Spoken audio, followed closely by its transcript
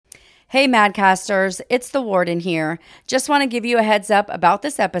Hey Madcasters, it's the Warden here. Just want to give you a heads up about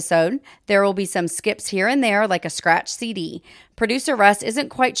this episode. There will be some skips here and there like a scratch CD. Producer Russ isn't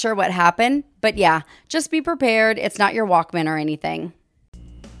quite sure what happened, but yeah, just be prepared. It's not your Walkman or anything.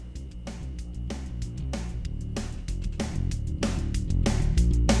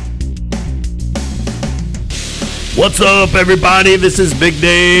 What's up, everybody? This is Big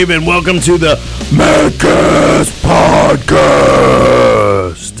Dave, and welcome to the Madcast Podcast.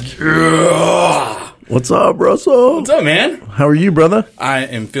 Yeah. What's up, Russell? What's up, man? How are you, brother? I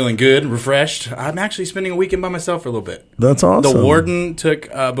am feeling good, refreshed. I'm actually spending a weekend by myself for a little bit. That's awesome. The warden took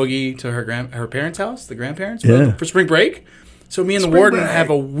Boogie to her parents' house, the grandparents, for spring break. So me and the warden have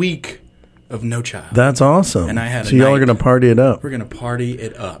a week of no child. That's awesome. And I had so y'all are going to party it up. We're going to party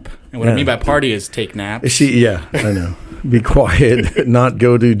it up. And what I mean by party is take naps. Yeah, I know. Be quiet, not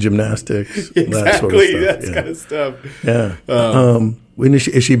go do gymnastics. Exactly, that kind of stuff. Yeah. When is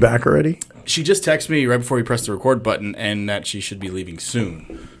she back already? She just texted me right before we pressed the record button, and that she should be leaving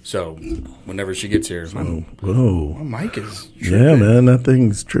soon. So whenever she gets here, my mic is tripping. Yeah, man, that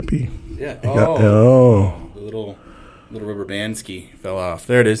thing's trippy. Yeah. The little rubber band ski fell off.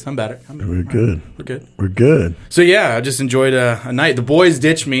 There it is. I'm better. We're good. We're good. So yeah, I just enjoyed a night. The boys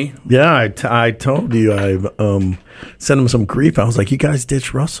ditched me. Yeah, I told you I sent them some grief. I was like, you guys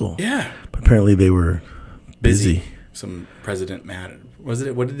ditched Russell. Yeah. But apparently they were busy. Some president mad. Was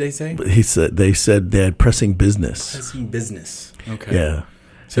it? What did they say? They said they had pressing business. Pressing business. Okay. Yeah.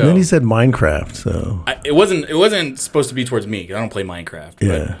 So, and then he said Minecraft. So it wasn't supposed to be towards me because I don't play Minecraft.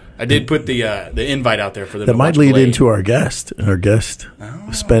 Yeah. But I did put the invite out there for them. That might lead into our guest. Our guest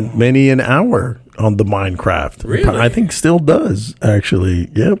spent many an hour on the Minecraft. Really? I think still does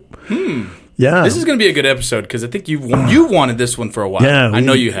actually. Yep. Yeah. This is going to be a good episode because I think you wanted this one for a while. Yeah. I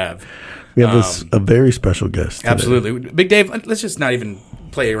know you have. We have a very special guest today. Absolutely. Big Dave, let's just not even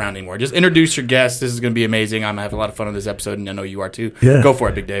play around anymore. Just introduce your guest. This is going to be amazing. I'm going to have a lot of fun on this episode, and I know you are too. Yeah. Go for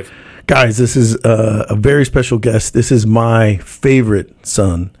it, Big Dave. Guys, this is a very special guest. This is my favorite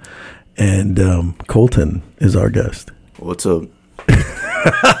son, and Colton is our guest. What's up?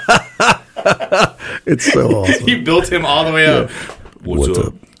 It's so awesome. You built him all the way up. What's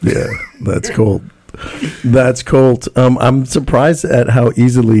up? Yeah, that's Colt. That's Colt. I'm surprised at how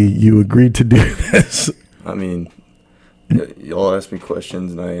easily you agreed to do this. I mean, y'all ask me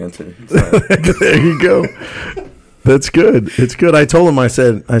questions and I answer. There you go. That's good. It's good. I told him, I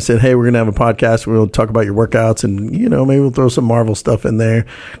said, hey, we're going to have a podcast. We'll talk about your workouts and, maybe we'll throw some Marvel stuff in there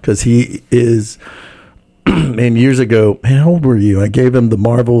because he is, man, years ago, man, how old were you? I gave him the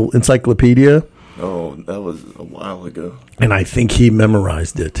Marvel encyclopedia. Oh, that was a while ago. And I think he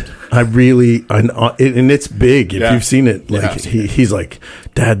memorized it. And it's big. If you've seen it, like he's like,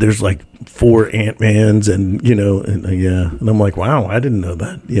 Dad, there's like 4 Ant-Mans and, and I'm like, wow, I didn't know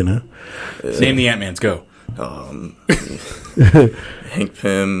that, Name the Ant-Mans, go. Hank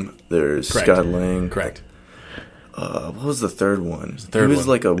Pym, there's Correct. Scott Lang. Correct. What was the third one?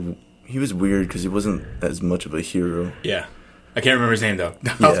 He was weird because he wasn't as much of a hero. Yeah. I can't remember his name, though.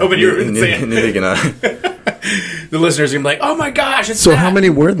 I was hoping you were going to say it. Neither can I. The listeners are going to be like, oh, my gosh, it's So that. how many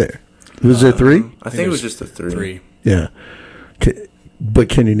were there? Was there 3? I think it was just the 3. 3. Yeah. But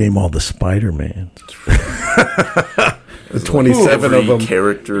can you name all the Spider-Mans? 27 of them.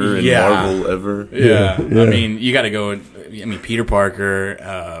 Character in Marvel ever. Yeah. I mean, you got to go. Peter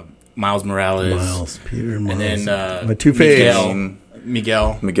Parker, Miles Morales. Peter and Miles. And then my Two-Face.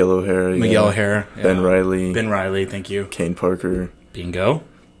 Miguel O'Hara. Yeah. Ben Reilly. Ben Reilly, thank you. Kane Parker. Bingo.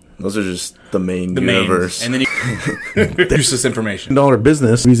 Those are just the main universe. And then useless information. All our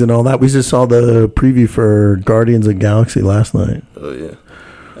business and all that. We just saw the preview for Guardians of the Galaxy last night. Oh, yeah.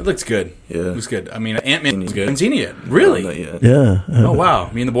 It looks good. Yeah. It looks good. I mean, Ant-Man was good. I haven't seen it yet. Really? Not yet. Yeah. Oh,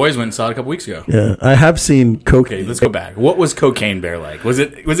 wow. Me and the boys went and saw it a couple weeks ago. Yeah. I have seen Cocaine. Okay, let's go back. What was Cocaine Bear like? Was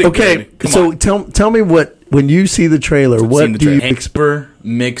it okay, good? So tell me when you see the trailer, what do you expect?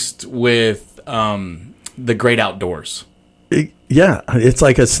 Mixed with the great outdoors. Yeah, it's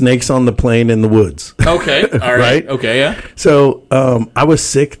like a snakes on the plane in the woods. Okay, all right. Right? Okay, yeah. So I was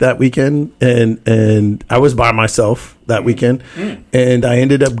sick that weekend, and I was by myself that weekend, and I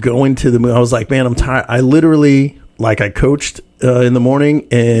ended up going to the movie. I was like, man, I'm tired. I literally, I coached in the morning,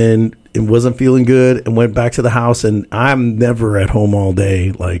 and it wasn't feeling good, and went back to the house, and I'm never at home all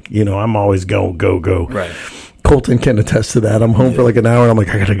day. I'm always go. Right. Colton can attest to that. I'm home for like an hour, and I'm like,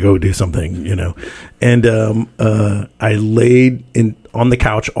 I gotta go do something, And I laid on the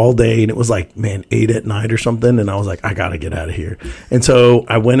couch all day, and it was like, 8 at night or something, and I was like, I gotta get out of here. And so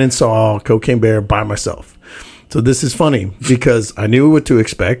I went and saw Cocaine Bear by myself. So this is funny because I knew what to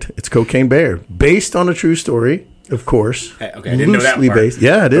expect. It's Cocaine Bear, based on a true story. of course. Okay, I didn't know that part. Based.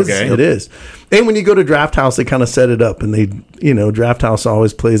 Yeah, it is. Okay. It is. And when you go to Draft House, they kind of set it up, and Draft House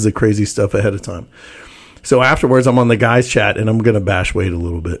always plays the crazy stuff ahead of time. So afterwards, I'm on the guys' chat, and I'm going to bash Wade a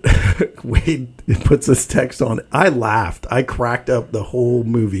little bit. Wade puts this text on. I laughed. I cracked up the whole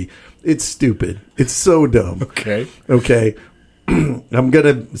movie. It's stupid. It's so dumb. Okay. I'm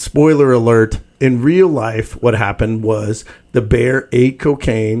going to, spoiler alert, in real life, what happened was the bear ate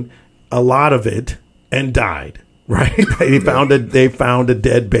cocaine, a lot of it, and died. Right? They found a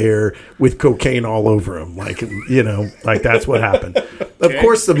dead bear with cocaine all over him. Like that's what happened. Okay. Of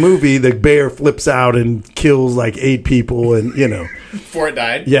course, the movie, the bear flips out and kills like 8 people and, Before it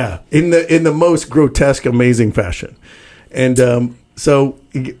died? Yeah. In the most grotesque, amazing fashion. And so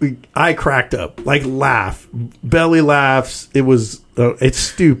I cracked up, like laugh, belly laughs. It was, it's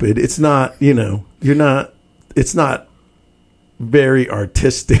stupid. It's not, it's not very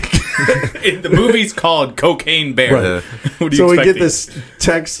artistic. The movie's called Cocaine Bear. Right. What are you so expecting? We get this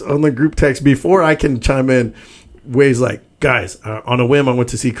text on the group text before I can chime in. Wade's like, guys, on a whim, I went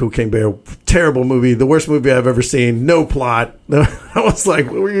to see Cocaine Bear. Terrible movie. The worst movie I've ever seen. No plot. I was like,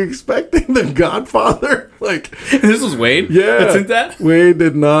 what were you expecting? The Godfather? Like, this was Wade? Yeah. That sent that? Wade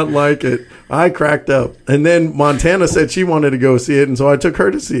did not like it. I cracked up. And then Montana said she wanted to go see it, and so I took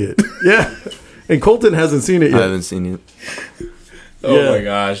her to see it. Yeah. And Colton hasn't seen it yet. I haven't seen it. Oh my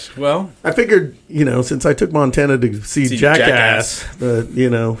gosh. Well, I figured, since I took Montana to see Jackass,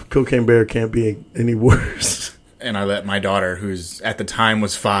 Cocaine Bear can't be any worse. And I let my daughter, who's at the time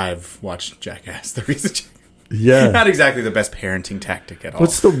was 5, watch Jackass. The reason, not exactly the best parenting tactic at all.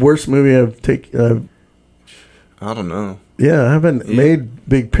 What's the worst movie I've taken? I don't know. Yeah, I haven't made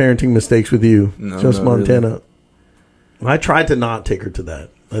big parenting mistakes with you. No, just Montana. Really. I tried to not take her to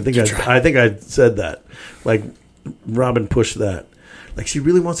that. I think I said that. Like, Robin pushed that. Like, she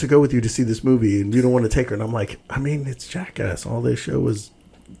really wants to go with you to see this movie, and you don't want to take her. And I'm like, it's Jackass. All they show is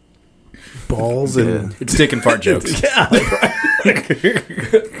balls and it's dick and fart jokes. Yeah,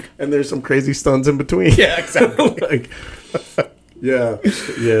 right. And there's some crazy stunts in between. Yeah, exactly.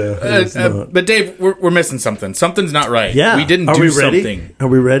 But Dave, we're missing something. Something's not right. Yeah, we didn't do something. Are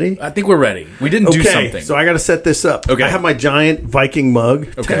we ready? I think we're ready. We didn't do something. So I got to set this up. Okay, I have my giant Viking mug.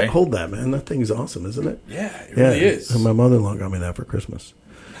 Okay, hold that, man. That thing's awesome, isn't it? Yeah, it really is. And my mother-in-law got me that for Christmas.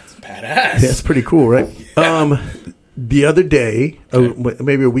 That's badass. Yeah, it's pretty cool, right? Yeah. The other day,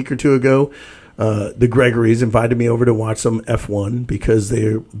 maybe a week or two ago, the Gregorys invited me over to watch some F1 because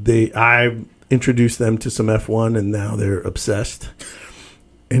I introduced them to some F1 and now they're obsessed.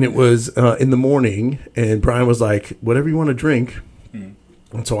 And it was in the morning, and Brian was like, whatever you want to drink. And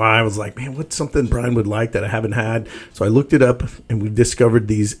so I was like, man, what's something Brian would like that I haven't had? So I looked it up, and we discovered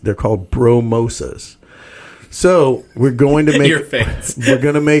these. They're called Bromosas. So we're going to make your face. We're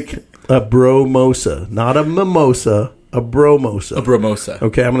going to make a Bromosa, not a mimosa, a Bromosa. A Bromosa.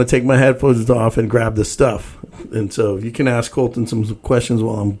 Okay, I'm going to take my headphones off and grab the stuff. And so you can ask Colton some questions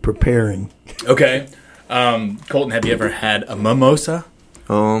while I'm preparing. Okay. Colton, have you ever had a mimosa?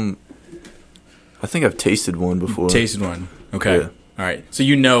 I think I've tasted one before. Tasted one. Okay. Yeah. All right. So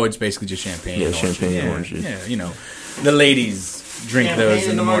it's basically just champagne. Yeah, and champagne and orange juice. Yeah, the ladies drink those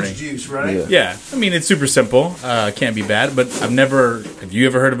in the morning. Juice, right? Yeah. I mean, it's super simple. Can't be bad. But have you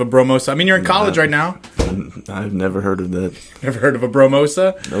ever heard of a Bromosa? I mean, you're in college right now. I've never heard of that. Never heard of a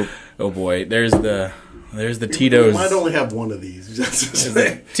Bromosa? Nope. Oh boy, there's the Tito's. You might only have one of these.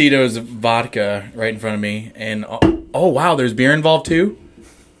 Tito's vodka right in front of me, and oh wow, there's beer involved too.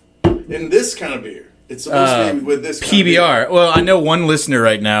 In this kind of beer. It's supposed to be with this kind PBR. of beer. Well, I know one listener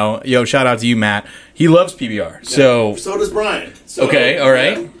right now. Yo, shout out to you, Matt. He loves PBR. So does Brian. So, okay, all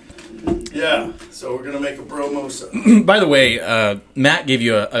right. Yeah. So we're gonna make a Bromosa. By the way, Matt gave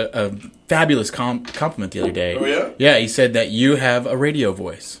you a fabulous compliment the other day. Oh yeah. Yeah, he said that you have a radio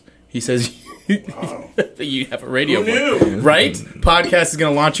voice. He says wow. that you have a radio Who voice. knew? Right? Podcast is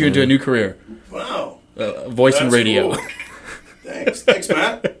going to launch you into a new career. Wow. Voice and radio. Cool. Thanks,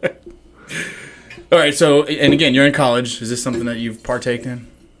 Matt. All right, so, and again, you're in college. Is this something that you've partaken in?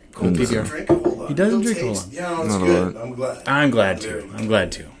 Cold doesn't drink a whole lot. He doesn't He'll drink a whole taste- lot. Yeah, it's Not a good. lot. I'm glad. I'm glad to. I'm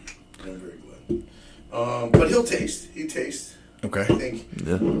glad to. I'm very glad. But he'll taste. He tastes. Okay. I think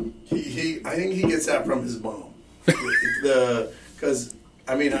Yeah. I think he gets that from his mom. Because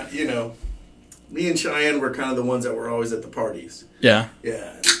me and Cheyenne were kind of the ones that were always at the parties. Yeah.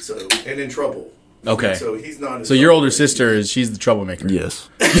 Yeah. So and in trouble. Okay. So he's not. So your older sister she's the troublemaker. Yes.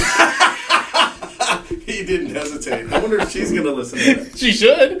 He didn't hesitate. I wonder if she's gonna listen to that. She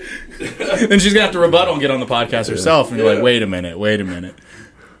should. Then she's gonna have to rebuttal and get on the podcast herself, and you're like, wait a minute.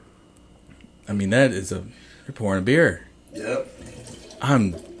 I mean, that is you're pouring a beer. Yep.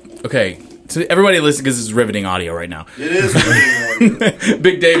 Okay. So everybody listen because this is riveting audio right now. It is riveting audio.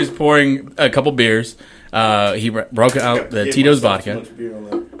 Big Dave is pouring a couple beers. He broke out the Tito's vodka.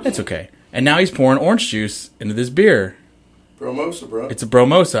 It's okay. And now he's pouring orange juice into this beer. Bromosa, bro. It's a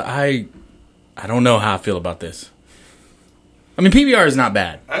Bromosa. I don't know how I feel about this. I mean, PBR is not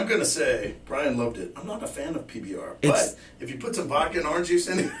bad. I'm going to say Brian loved it. I'm not a fan of PBR. But if you put some vodka and orange juice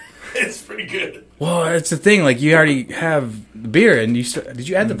in it, it's pretty good. Well, it's the thing. Like, you already have the beer, and did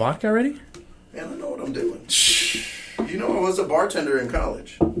you add the vodka already? Man, I know what I'm doing. You know, I was a bartender in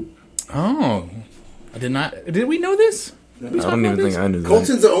college. Oh. I did not. Did we know this? I don't even think I knew that.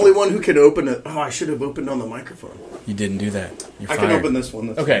 Colton's the only one who can open it. Oh, I should have opened on the microphone. You didn't do that. You're I fired. can open this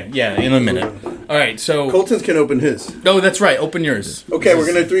one. Okay, yeah, in a minute. All right, so... Colton's can open his. Oh, that's right. Open yours. Okay, we're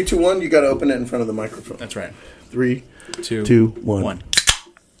going to 3, 2, 1. You got to open it in front of the microphone. That's right. 3, 2, 1.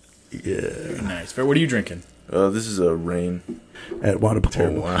 Yeah. Nice. What are you drinking? This is a rain. At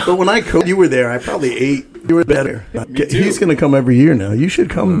Waterpolo. Oh, wow. But when I coached, you were there. I probably ate. You were better. Me too. He's going to come every year now. You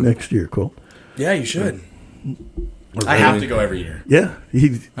should come next year, Cole. Yeah, you should. I have to go every year. Yeah.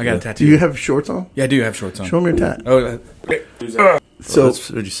 I got a tattoo. Do you have shorts on? Yeah, I do have shorts on. Show him your tat. Oh, So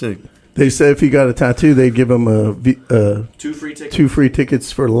That's pretty sick. they said if he got a tattoo, they'd give him 2 free tickets. 2 free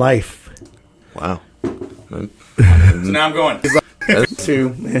tickets for life. Wow. So now I'm going.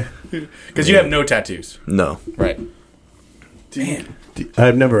 Tattoo, man. Because you have no tattoos. No. Right. Man.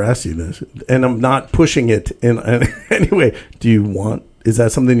 I've never asked you this, and I'm not pushing it. Anyway, do you want? Is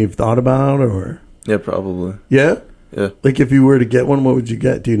that something you've thought about, or? Yeah, probably. Yeah. Yeah. Like if you were to get one, what would you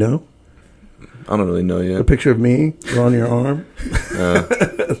get? Do you know? I don't really know A yet. picture of me on your arm.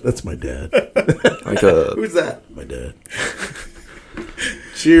 That's my dad. Like a Who's that? My dad.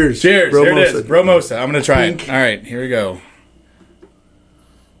 Cheers. Cheers. Bromosa. Here it is. Bromosa. I'm going to try it. All right, here we go.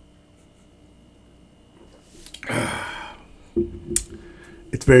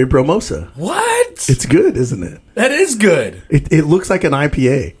 It's very Bromosa. What? It's good, isn't it? That is good. It looks like an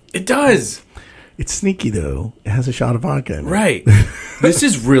IPA. It does. It's sneaky though. It has a shot of vodka in it. Right. This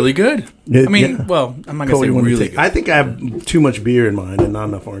is really good. I mean, Yeah. well, I'm not Cole, going you to say wanna really take- good. I think I have too much beer in mine and not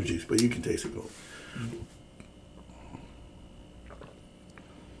enough orange juice, but you can taste it, Cole.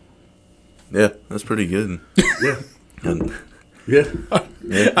 yeah. That's pretty good. Yeah. And Yeah.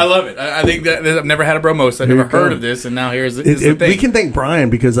 I love it. I think that I've never had a Bromosa. I've Here never you heard go. of this, and now here's the thing. We can thank Brian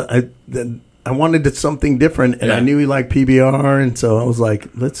because I wanted something different, and Yeah. I knew he liked PBR, and so I was like,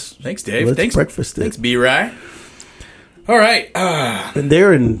 "Let's." Thanks, Dave. Let's Thanks, breakfast it. Thanks, B-Rye. All right. And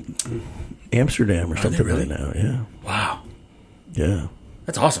they're in Amsterdam or something really? right now. Yeah. Wow. Yeah.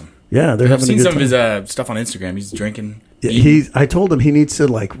 That's awesome. Yeah, they're I've having seen a good some time. of his stuff on Instagram. He's drinking. Yeah, I told him he needs to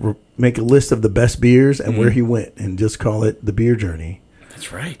make a list of the best beers and where he went, and just call it the beer journey.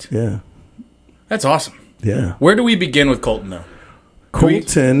 That's right. Yeah. That's awesome. Yeah. Where do we begin with Colton, though?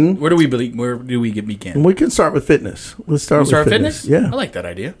 Colton. Where do we begin? We can start with fitness. Let's start with fitness. I Yeah. like that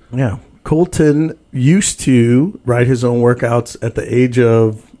idea. Yeah. Colton used to write his own workouts at the age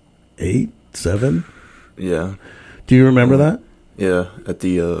of 8, 7. yeah. Do you remember that? Yeah. At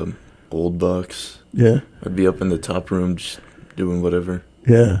the old box. Yeah. I'd be up in the top room just doing whatever.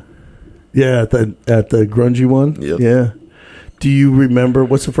 Yeah. Yeah, at the grungy one? Yep. Yeah. Do you remember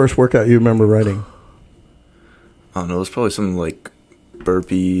what's the first workout you remember writing? I don't know. It was probably something like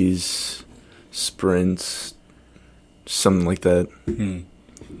burpees, sprints, something like that.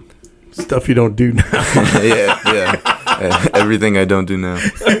 Stuff you don't do now. yeah. Everything I don't do now.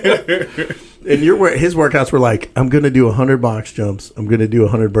 And his workouts were like, I'm going to do 100 box jumps. I'm going to do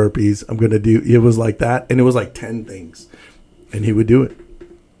 100 burpees. It was like that. And it was like 10 things. And he would do it.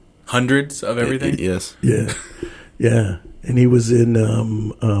 Hundreds of everything? Yes. Yeah. Yeah. And he was in,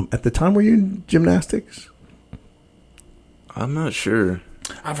 at the time, were you in gymnastics? I'm not sure.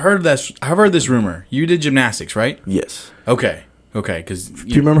 I've heard this rumor. You did gymnastics, right? Yes. Okay. Because Do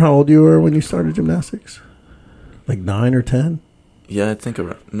you remember how old you were when you started gymnastics? Like 9 or 10? Yeah, I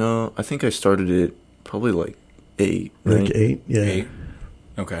think I started it probably like 8. Right? Like 8? Yeah. 8.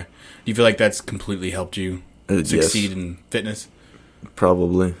 Okay. Do you feel like that's completely helped you succeed yes. in fitness?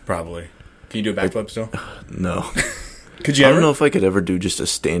 Probably. Probably. Can you do a backflip still? No. Could you I ever? don't know if I could ever do just a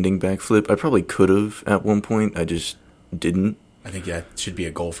standing backflip. I probably could have at one point. I just didn't. I think that should be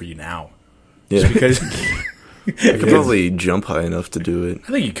a goal for you now. Yeah. Just because I could probably jump high enough to do it.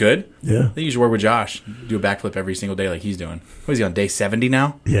 I think you could. Yeah. I think you should work with Josh. Do a backflip every single day like he's doing. What is he on, day 70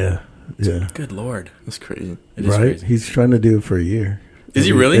 now? Yeah. Yeah. Good Lord. That's crazy. It is Right? crazy. He's trying to do it for a year. Is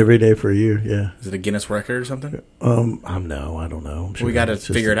he really? Every day for a year, yeah. Is it a Guinness record or something? I don't know. I'm sure We gotta it's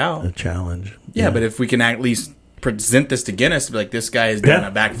just figure it out. A challenge. Yeah, but if we can at least present this to Guinness, be like, this guy is doing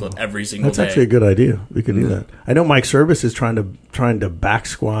a backflip every single That's day. actually a good idea. We could do that. I know Mike Service is trying to back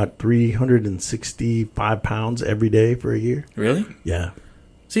squat 365 pounds every day for a year. Really? Yeah.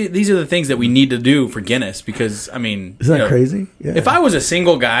 See, these are the things that we need to do for Guinness because, I mean... Isn't that crazy? Yeah. If I was a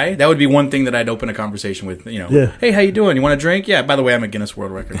single guy, that would be one thing that I'd open a conversation with, Yeah. Hey, how you doing? You want a drink? Yeah, by the way, I'm a Guinness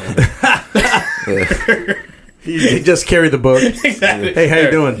World Record holder. He just carried the book. Exactly. Hey, how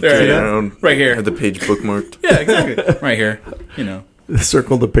you doing? There, See yeah. that? Right here. Had the page bookmarked. Yeah, exactly. Right here.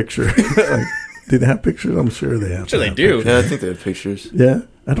 Circle the picture. Like, do they have pictures? I'm sure they have. Sure they do. Yeah, I think they have pictures. Yeah,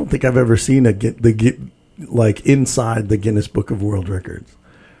 I don't think I've ever seen like inside the Guinness Book of World Records.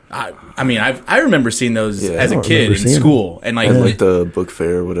 I mean, I remember seeing those as I a don't kid remember in seeing school, and At like the book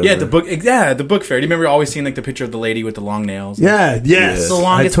fair or whatever. Yeah, the book fair. Do you remember always seeing like the picture of the lady with the long nails? Yeah, yes, The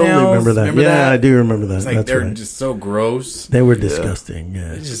longest I totally nails. remember that. Remember yeah, that? I do remember that. It's like That's they're right. just so gross. They were disgusting.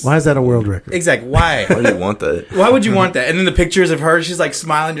 Yeah. just- Why is that a world record? Exactly. Why? Why do you want that? Why would you want that? And then the pictures of her, she's like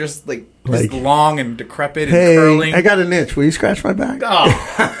smiling, just like long and decrepit and Hey, curling. I got an itch. Will you scratch my back?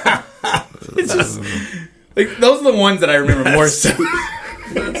 Oh, it's just like those are the ones that I remember more so.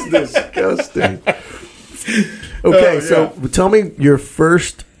 That's disgusting. Okay, so tell me your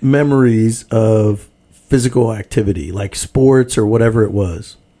first memories of physical activity, like sports or whatever it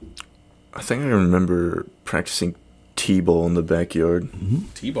was. I think I remember practicing T-ball in the backyard.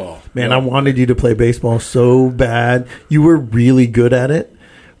 T-ball. Man, I wanted you to play baseball so bad. You were really good at it.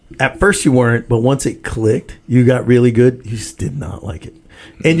 At first you weren't, but once it clicked, you got really good. You just did not like it.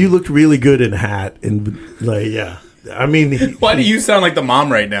 And you looked really good in a hat and like, yeah. I mean, Why do you sound like the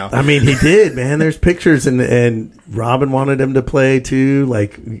mom right now? I mean, he did, man. There's pictures, and Robin wanted him to play too.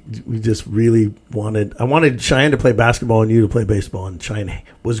 Like, we just really wanted. I wanted Cheyenne to play basketball and you to play baseball. And Cheyenne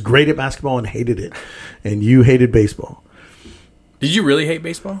was great at basketball and hated it, and you hated baseball. Did you really hate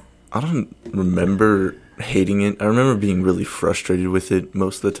baseball? I don't remember hating it. I remember being really frustrated with it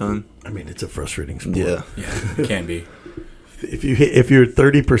most of the time. I mean, it's a frustrating sport. Yeah. Yeah, it can be. If you're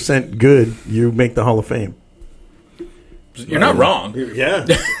 30% good, you make the Hall of Fame. You're not wrong. Yeah.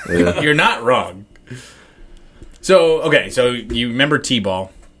 You're not wrong. So you remember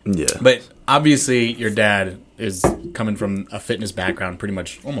T-ball, Yeah. but obviously your dad is coming from a fitness background pretty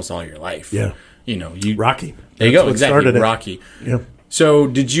much almost all your life. Yeah. You Rocky. There you That's go. what Exactly. started it. Rocky. Yeah. So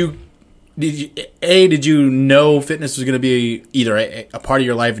did you know fitness was going to be either a part of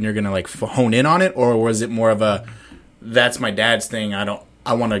your life and you're going to like hone in on it, or was it more of a that's my dad's thing,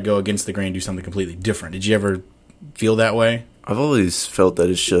 I want to go against the grain and do something completely different? Did you ever feel that way? I've always felt that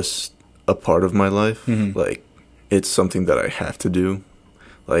it's just a part of my life. Mm-hmm. Like, it's something that I have to do.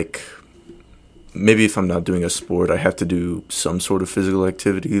 Like, maybe if I'm not doing a sport, I have to do some sort of physical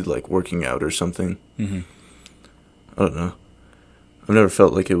activity, like working out or something. Mm-hmm. I don't know. I've never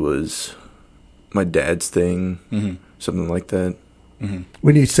felt like it was my dad's thing, something like that. Mm-hmm.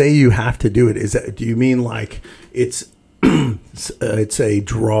 When you say you have to do it, do you mean like it's it's a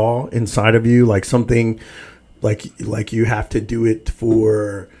draw inside of you, like something like you have to do it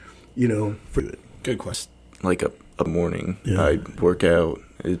for Good question. Like a morning, Yeah. I work out.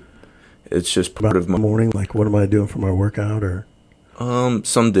 It's just part of my morning? Like, what am I doing for my workout? Or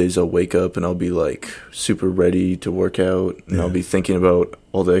some days I'll wake up and I'll be like super ready to work out, and I'll be thinking about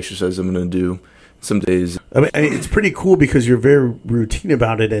all the exercises I'm going to do. Some days, I mean, it's pretty cool because you're very routine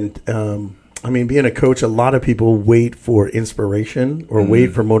about it. And I mean, being a coach, a lot of people wait for inspiration or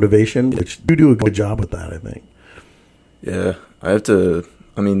wait for motivation, which you do a good job with that, I think. yeah, I have to.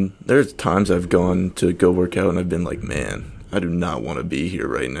 I mean, there's times I've gone to go work out and I've been like, man, I do not want to be here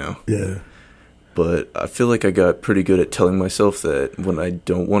right now. Yeah. But I feel like I got pretty good at telling myself that when I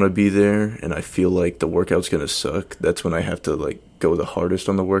don't want to be there and I feel like the workout's going to suck, that's when I have to like go the hardest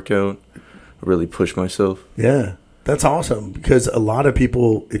on the workout, really push myself. Yeah. That's awesome because a lot of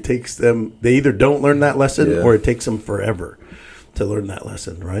people, it takes them, they either don't learn that lesson or it takes them forever to learn that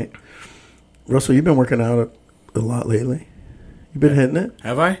lesson, right? Russell, you've been working out a lot lately. You've been hitting it?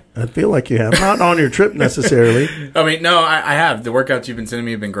 Have I? I feel like you have. Not on your trip necessarily. I mean, no, I have. The workouts you've been sending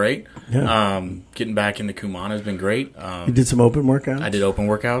me have been great. Yeah. Getting back into Kumana has been great. You did some open workouts? I did open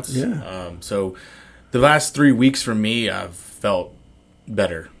workouts. Yeah. So the last 3 weeks for me, I've felt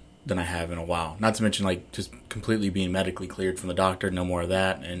better than I have in a while. Not to mention, like, just completely being medically cleared from the doctor. No more of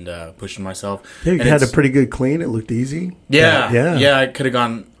that, and pushing myself. Yeah, you and had a pretty good clean. It looked easy. Yeah. I could have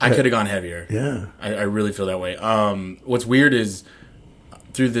gone. I could have gone heavier. Yeah. I really feel that way. What's weird is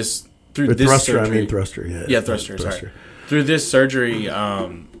through this Thruster, surgery. I mean thruster. Yeah. Yeah, thruster. Sorry. Through this surgery,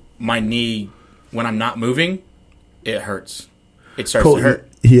 my knee, when I'm not moving, it hurts. It starts to hurt.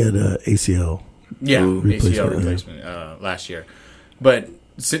 He had a ACL. Yeah, ACL replacement, replacement last year. But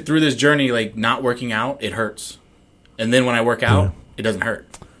through this journey, like not working out, it hurts. And then when I work out, it doesn't hurt.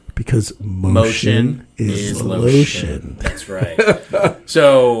 Because motion is lotion. That's right.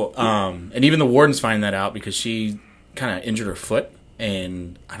 So, and even the wardens find that out because she kind of injured her foot,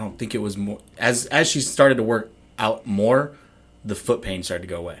 and I don't think it was more as she started to work out more, the foot pain started to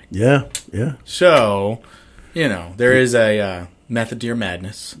go away. Yeah, yeah. So, there is a method to your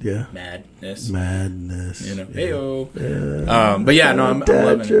madness. Yeah, madness. Yeah. Heyo. Yeah. But yeah, no, I'm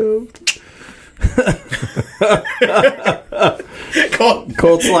loving joke. it.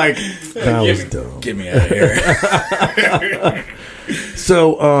 Colt's like, that was dumb. Get me out of here.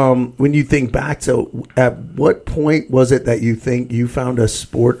 So, when you think back, so at what point was it that you think you found a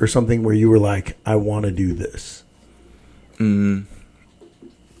sport or something where you were like, I want to do this? Well,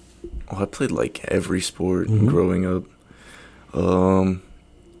 I played like every sport growing up. I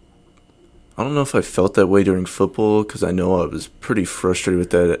don't know if I felt that way during football because I know I was pretty frustrated with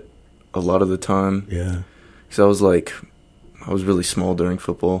that a lot of the time. Yeah. Because I was really small during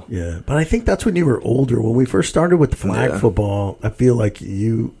football. Yeah. But I think that's when you were older. When we first started with flag football, I feel like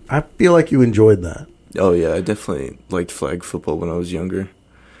you enjoyed that. Oh, yeah. I definitely liked flag football when I was younger.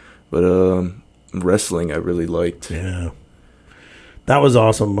 But wrestling I really liked. Yeah. That was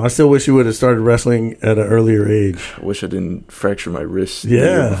awesome. I still wish you would have started wrestling at an earlier age. I wish I didn't fracture my wrist the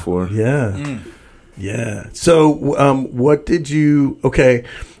year before. Yeah. Yeah. So what did you – okay,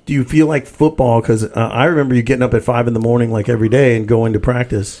 do you feel like football – because I remember you getting up at 5 in the morning like every day and going to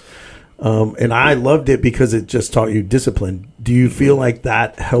practice. And I loved it because it just taught you discipline. Do you feel like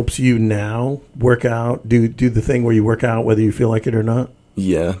that helps you now work out, do the thing where you work out whether you feel like it or not?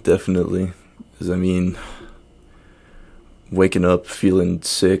 Yeah, definitely. Because, waking up feeling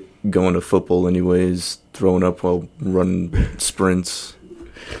sick, going to football anyways, throwing up while running sprints.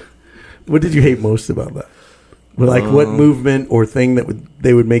 What did you hate most about that? Like what movement or thing that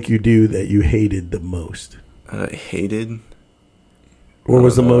they would make you do that you hated the most? Hated? Or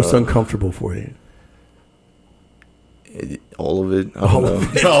was the most uncomfortable for you? All of it. I don't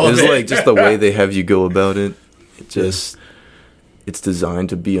know. It's like just the way they have you go about it. It's designed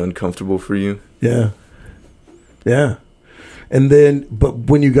to be uncomfortable for you. Yeah. Yeah. And then, but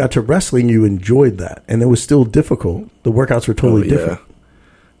when you got to wrestling, you enjoyed that. And it was still difficult. The workouts were totally different.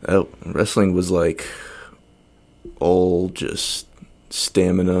 Wrestling was like all just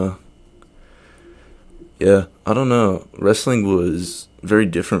stamina. Yeah, I don't know. Wrestling was very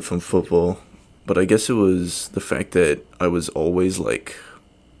different from football. But I guess it was the fact that I was always like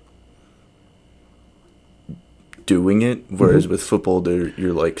doing it. Whereas with football,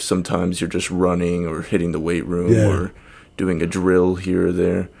 you're like sometimes you're just running or hitting the weight room or doing a drill here or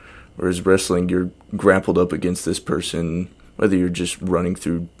there. Whereas wrestling, you're grappled up against this person, whether you're just running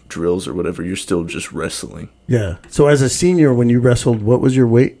through drills or whatever, you're still just wrestling. Yeah. So as a senior, when you wrestled, what was your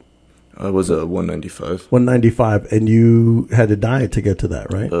weight? I was a 195. 195, and you had a diet to get to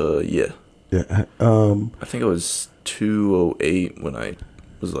that, right? Yeah. Yeah. I think I was 208 when I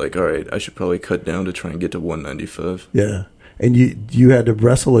was like, all right, I should probably cut down to try and get to 195. Yeah. And you had to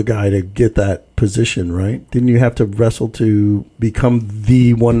wrestle a guy to get that position, right? Didn't you have to wrestle to become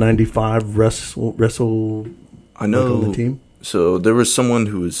the 195 wrestle I know, on the team? So there was someone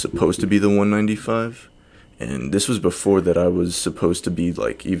who was supposed to be the 195, and this was before that I was supposed to be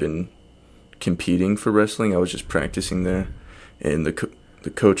like even competing for wrestling. I was just practicing there, and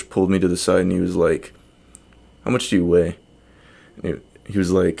the coach pulled me to the side and he was like, how much do you weigh? And he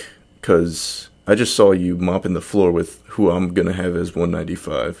was like, because I just saw you mopping the floor with who I'm going to have as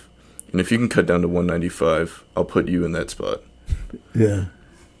 195. And if you can cut down to 195, I'll put you in that spot. Yeah.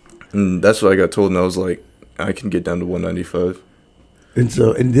 And that's what I got told, and I was like, I can get down to 195.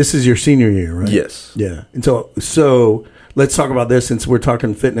 And this is your senior year, right? Yes. Yeah. And so let's talk about this since we're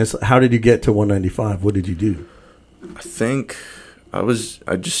talking fitness. How did you get to 195? What did you do? I think I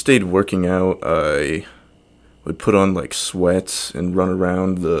just stayed working out. I would put on like sweats and run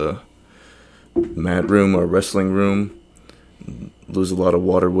around the mat room or wrestling room, lose a lot of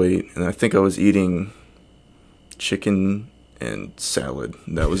water weight, and I think I was eating chicken and salad.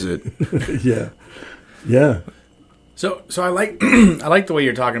 That was it. Yeah. Yeah. So I like I like the way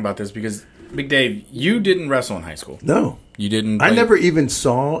you're talking about this because Big Dave, you didn't wrestle in high school. No. You didn't. I never even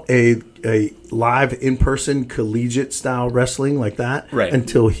saw a live in-person collegiate style wrestling like that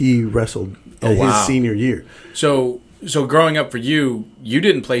until he wrestled his senior year. So growing up for you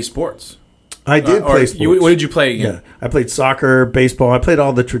didn't play sports. I did play sports. What did you play again? Yeah. I played soccer, baseball. I played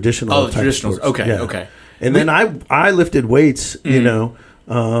all the traditional type of sports. Okay, yeah. okay. And then I lifted weights,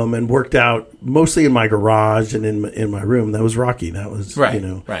 and worked out mostly in my garage and in my room. That was Rocky. That was,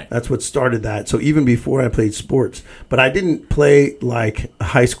 that's what started that. So even before I played sports, but I didn't play like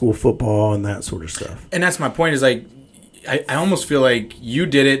high school football and that sort of stuff. And that's my point is like I almost feel like you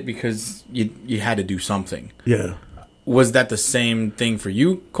did it because you had to do something. Yeah. Was that the same thing for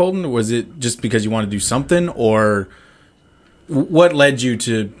you, Colton? Was it just because you wanted to do something, or what led you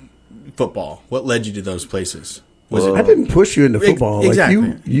to football? What led you to those places? Was I didn't push you into football. Exactly.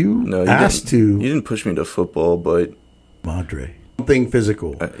 Like you asked to. You didn't push me to football, but Madre. Something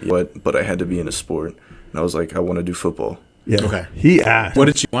physical. but I had to be in a sport, and I was like, I want to do football. Yeah. Okay. He asked. What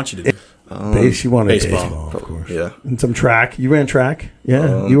did she want you to do? She wanted baseball. baseball, of course. Yeah. And some track. You ran track?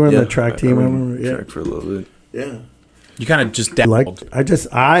 Yeah. You were on the track team, I ran remember? Yeah. track for a little bit. Yeah. You kind of just dabbled.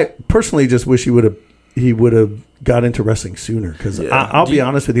 I personally just wish he would have got into wrestling sooner, because I'll be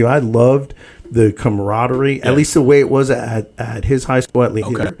honest with you, I loved the camaraderie, at least the way it was at his high school at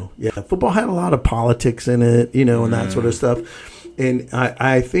Lehigh. Okay. Yeah, football had a lot of politics in it, and that sort of stuff. And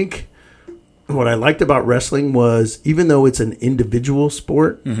I think what I liked about wrestling was, even though it's an individual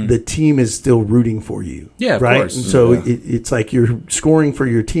sport, the team is still rooting for you. Yeah, of right? course. And so it's like you're scoring for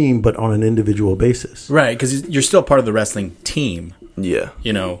your team, but on an individual basis. Right, because you're still part of the wrestling team, Yeah.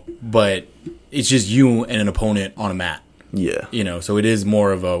 but it's just you and an opponent on a mat. Yeah. So it is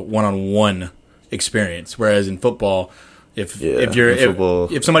more of a one-on-one experience. Whereas in football, if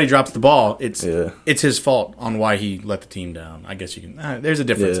somebody drops the ball, it's his fault on why he let the team down. I guess you can. There's a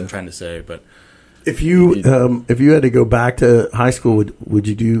difference I'm trying to say, but If you had to go back to high school, would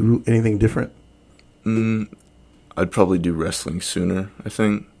you do anything different? I'd probably do wrestling sooner, I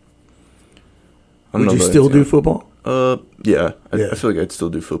think. Would you still do football? Yeah. I feel like I'd still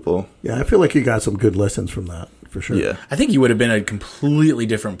do football. Yeah, I feel like you got some good lessons from that, for sure. Yeah. I think you would have been a completely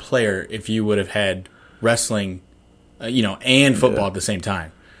different player if you would have had wrestling, and football at the same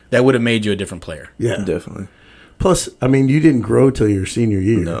time. That would have made you a different player. Yeah, Definitely. Plus, I mean, you didn't grow till your senior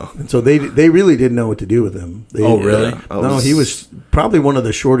year. No. And so they really didn't know what to do with him. Really? He was probably one of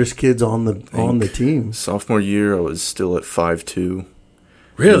the shortest kids on the team. Sophomore year, I was still at 5'2".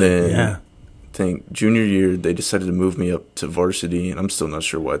 Really? And then, Yeah. I think junior year, they decided to move me up to varsity, and I'm still not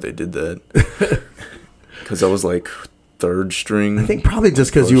sure why they did that. Because I was like third string. I think probably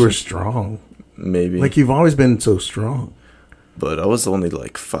just because you were strong. Maybe. Like, you've always been so strong. But I was only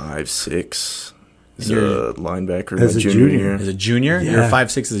like 5'6" as a linebacker As my a junior junior. year. As a junior? Yeah. You're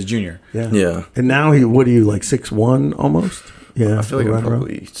 5'6" as a junior. Yeah. Yeah. And now what are you, like 6'1" almost? Yeah. I feel like I'm right around.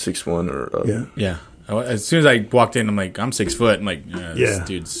 probably 6'1" or up. Yeah. Yeah. As soon as I walked in, I'm like, I'm 6 foot. I'm like, this Yeah.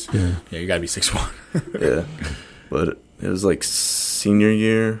 dude's, Yeah. you got to be 6'1". Yeah. But it was like senior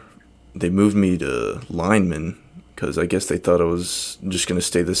year, they moved me to lineman because I guess they thought I was just going to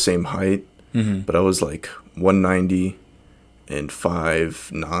stay the same height. Mm-hmm. But I was like 190 and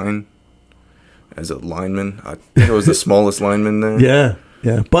 5'9" as a lineman. I think I was the smallest lineman there. Yeah.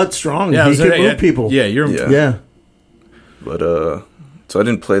 Yeah. But strong. Yeah, he could move people. Yeah, you're. Yeah. Yeah. But so I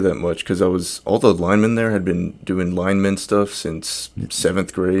didn't play that much because all the linemen there had been doing lineman stuff since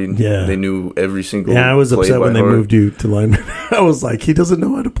 7th grade. Yeah. They knew every single Yeah, I was play upset by when they heart. moved you to lineman. I was like, he doesn't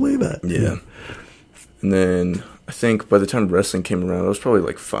know how to play that. Yeah. And then I think by the time wrestling came around, I was probably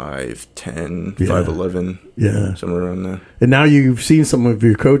like 5'10", Yeah. 5'11", Yeah. somewhere around there. And now you've seen some of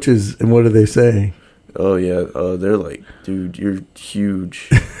your coaches, and what do they say? Oh, yeah. They're like, dude, you're huge.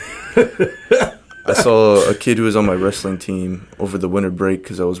 I saw a kid who was on my wrestling team over the winter break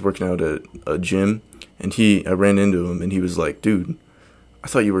because I was working out at a gym, and I ran into him, and he was like, dude, I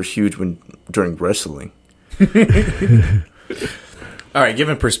thought you were huge during wrestling. All right, give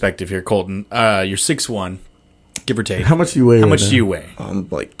him perspective here, Colton. You're 6'1", give or take. How much do you weigh? How right much now? do you weigh? I'm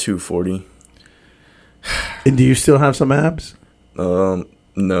like 240. And do you still have some abs? No.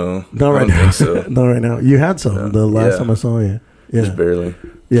 Not I right don't now. think so. Not right now. You had some the last time I saw you. Yeah. Just barely.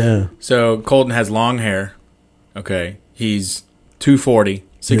 Yeah. So Colton has long hair. Okay, he's 240,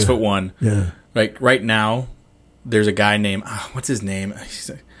 6'1". Yeah. Like right now, there's a guy named what's his name?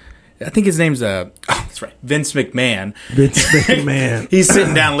 I think his name's that's right, Vince McMahon. Vince McMahon. He's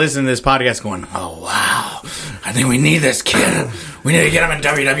sitting down listening to this podcast, going, "Oh wow, I think we need this kid. We need to get him in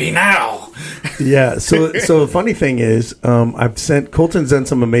WWE now." Yeah. So the funny thing is, Colton's done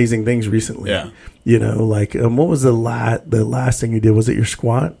some amazing things recently. Yeah. Like what was the last thing you did? Was it your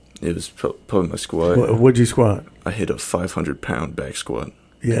squat? It was probably my squat. What'd you squat? I hit a 500-pound back squat.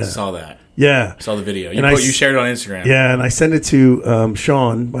 Yeah. I saw that. Yeah. I saw the video. And You shared it on Instagram. Yeah, and I sent it to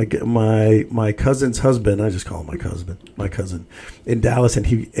Sean, my cousin's husband. I just call him my cousin in Dallas, and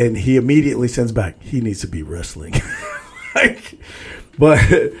he immediately sends back, he needs to be wrestling. But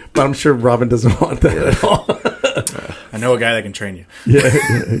I'm sure Robin doesn't want that at all. I know a guy that can train you.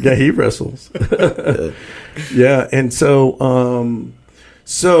 Yeah, he wrestles. Yeah, and so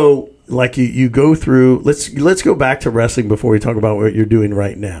like you go through. Let's go back to wrestling before we talk about what you're doing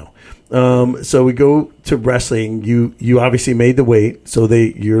right now. So we go to wrestling. You obviously made the weight, so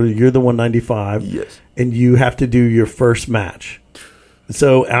you're the 195. Yes. And you have to do your first match.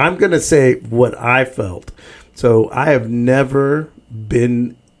 So I'm going to say what I felt. So I have never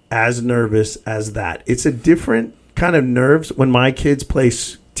been as nervous as that. It's a different kind of nerves when my kids play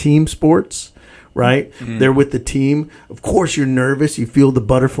team sports, right? Mm-hmm. They're with the team. Of course, you're nervous. You feel the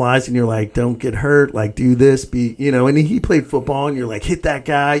butterflies, and you're like, don't get hurt. Like, do this. And he played football, and you're like, hit that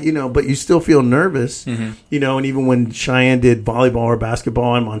guy, but you still feel nervous, and even when Cheyenne did volleyball or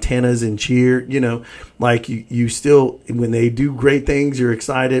basketball and Montana's in cheer, like you still, when they do great things, you're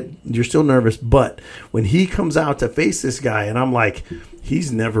excited. You're still nervous. But when he comes out to face this guy, and I'm like,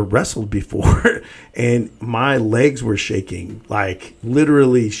 he's never wrestled before, and my legs were shaking, like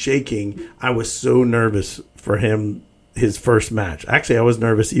literally shaking. I was so nervous for him, his first match. Actually, I was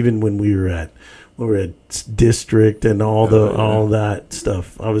nervous even when we were at district and all that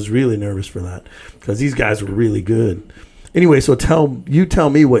stuff. I was really nervous for that because these guys were really good. Anyway, so tell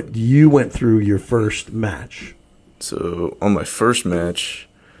me what you went through your first match. So on my first match,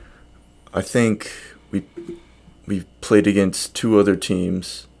 I think we played against two other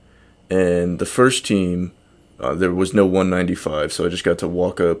teams, and the first team, there was no 195, so I just got to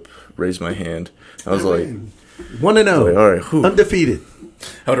walk up, raise my hand. I was like, 1-0, like, all right, undefeated.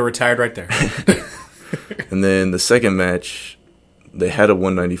 I would have retired right there. And then the second match, they had a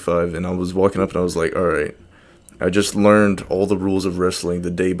 195, and I was walking up, and I was like, all right, I just learned all the rules of wrestling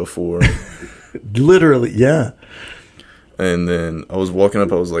the day before. Literally, yeah. And then I was walking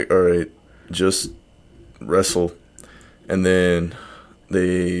up, I was like, all right, just wrestle. And then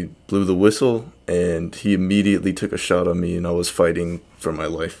they blew the whistle, and he immediately took a shot on me, and I was fighting for my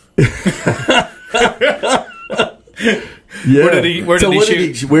life. Yeah. Where did he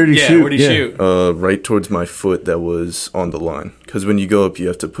shoot? Where did he shoot? Right towards my foot that was on the line. Because when you go up, you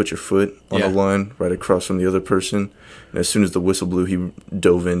have to put your foot on the line right across from the other person. And as soon as the whistle blew, he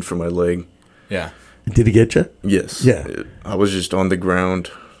dove in for my leg. Yeah. Did he get you? Yes. Yeah. I was just on the ground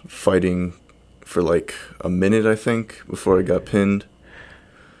fighting for like a minute, I think, before I got pinned.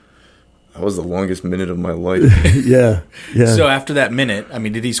 That was the longest minute of my life. Yeah. So after that minute, I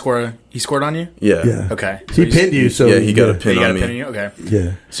mean, did he score? He scored on you? Yeah. Okay. So he pinned you. So he got a pin on me. Okay.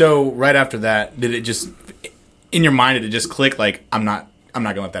 Yeah. So right after that, did it just in your mind? Did it just click? Like I'm not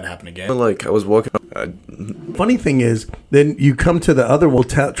gonna let that happen again. Like I was walking up. Funny thing is, then you come to the other one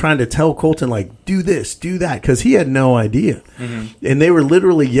trying to tell Colton, like, do this, do that, because he had no idea. Mm-hmm. And they were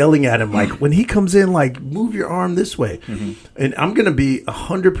literally yelling at him, like, when he comes in, like, move your arm this way. Mm-hmm. And I'm going to be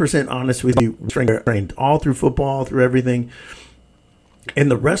 100% honest with you, trained all through football, through everything. And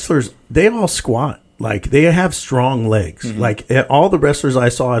the wrestlers, they all squat. Like, they have strong legs. Mm-hmm. Like, all the wrestlers I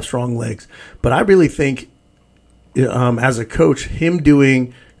saw have strong legs. But I really think, as a coach, him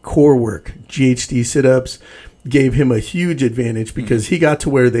doing core work, GHD sit-ups, gave him a huge advantage because he got to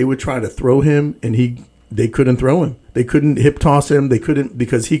where they would try to throw him and they couldn't throw him. They couldn't hip toss him. They couldn't,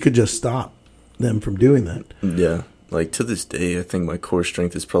 because he could just stop them from doing that. Yeah. Like to this day, I think my core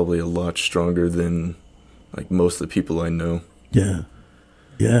strength is probably a lot stronger than like most of the people I know. Yeah.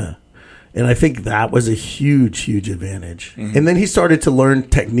 Yeah. And I think that was a huge, huge advantage. Mm-hmm. And then he started to learn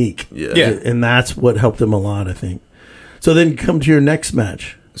technique. Yeah. And that's what helped him a lot, I think. So then come to your next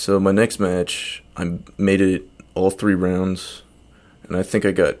match. So my next match, I made it all 3 rounds, and I think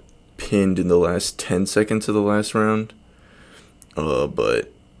I got pinned in the last 10 seconds of the last round. But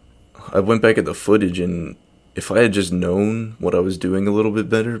I went back at the footage, and if I had just known what I was doing a little bit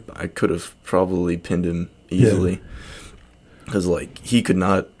better, I could have probably pinned him easily. Because, like, he could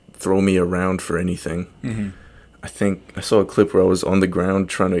not throw me around for anything. Mm-hmm. I think I saw a clip where I was on the ground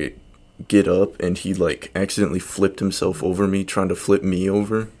trying to get up, and he like accidentally flipped himself over me, trying to flip me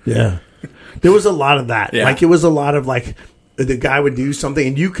over. Yeah. There was a lot of that. Yeah. Like, it was a lot of like the guy would do something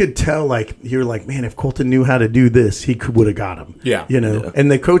and you could tell, like, you're like, man, if Colton knew how to do this, he would have got him. Yeah. Yeah. And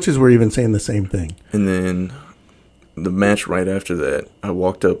the coaches were even saying the same thing. And then the match right after that, I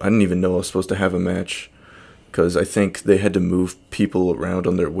walked up. I didn't even know I was supposed to have a match because I think they had to move people around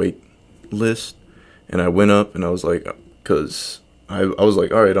on their weight list. And I went up and I was like, because I was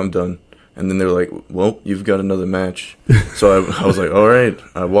like, all right, I'm done. And then they were like, well, you've got another match. So I was like, all right.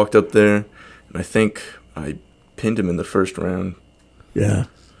 I walked up there, and I think I pinned him in the first round. Yeah.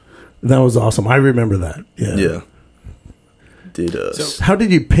 That was awesome. I remember that. Yeah. Yeah. So how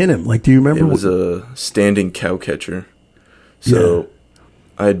did you pin him? Like, do you remember? It was a standing cow catcher. So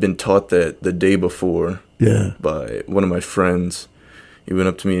I had been taught that the day before by one of my friends. He went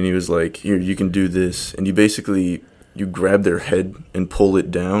up to me, and he was like, here, you can do this. And you grab their head and pull it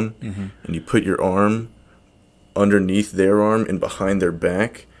down, and you put your arm underneath their arm and behind their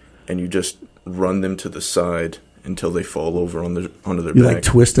back, and you just run them to the side until they fall over onto their You back. like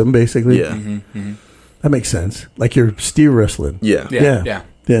twist them, basically? Yeah. That makes sense. Like you're steer wrestling. Yeah.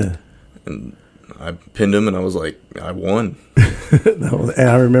 Yeah. And I pinned him, and I was like, I won. And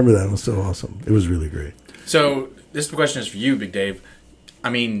I remember that. It was so awesome. It was really great. So this question is for you, Big Dave. I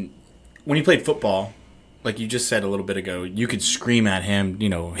mean, when you played football, like you just said a little bit ago, you could scream at him,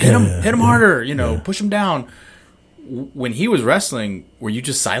 hit him harder, push him down. When he was wrestling, were you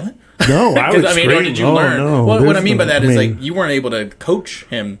just silent? No, I would or scream. did you learn? No, what I there's mean by no- that I is mean- like you weren't able to coach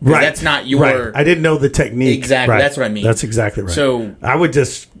him. 'Cause Right. That's not your. Right. I didn't know the technique. Exactly, Right. that's what I mean. That's exactly right. So- I would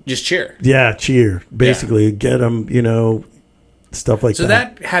just cheer. cheer. Basically, get them. Stuff like So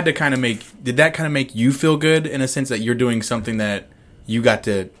that. that had to kind of make you feel good in a sense that you're doing something that you got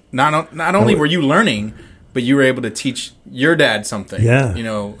to not only were you learning, but you were able to teach your dad something. Yeah.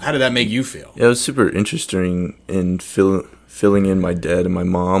 How did that make you feel? Yeah, it was super interesting in filling in my dad and my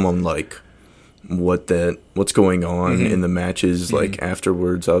mom on like what's going on in the matches, like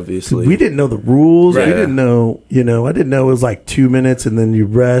afterwards. Obviously, We didn't know the rules. Right. We didn't know. I didn't know it was like 2 minutes and then you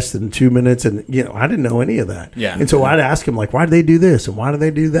rest and 2 minutes and I didn't know any of that. Yeah. And so I'd ask him like, why do they do this and why do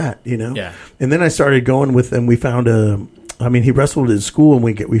they do that? Yeah. And then I started going with them. We found he wrestled in school, and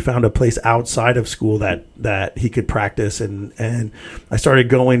we found a place outside of school that he could practice, and I started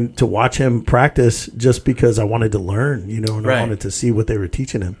going to watch him practice just because I wanted to learn, and Right. I wanted to see what they were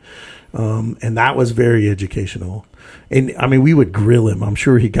teaching him, and that was very educational. And I mean, we would grill him. I'm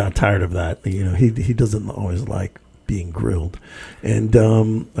sure he got tired of that. He doesn't always like being grilled, and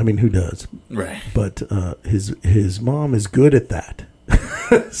I mean, who does? Right. But his mom is good at that,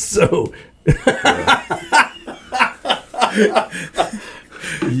 so.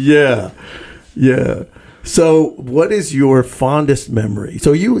 Yeah. So, what is your fondest memory?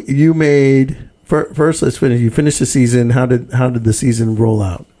 So you made first. Let's finish. You finished the season. How did the season roll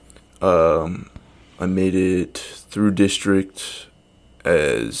out? I made it through district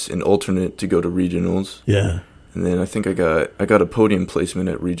as an alternate to go to regionals, Yeah. and then I think I got a podium placement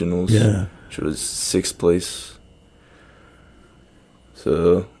at regionals. Yeah. Which was 6th place.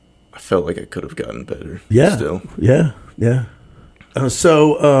 So I felt like I could have gotten better. Yeah. Still. Yeah.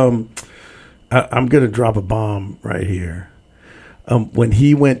 I'm gonna drop a bomb right here. When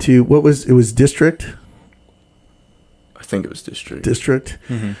he went to it was district. I think it was district. This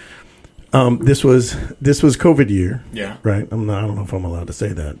was COVID year. Yeah. Right. I don't know if I'm allowed to say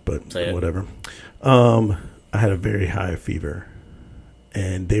that, but Say it. whatever. I had a very high fever,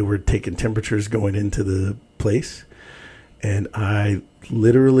 and they were taking temperatures going into the place, and I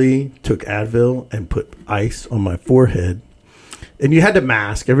literally took Advil and put ice on my forehead. And you had to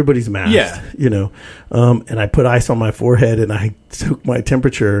mask. Everybody's masked. Yeah. And I put ice on my forehead, and I took my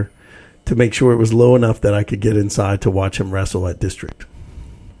temperature to make sure it was low enough that I could get inside to watch him wrestle at district.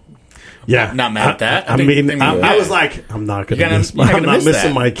 Yeah, Not mad at that. I was like, I'm not going to miss. you're not I'm gonna not miss missing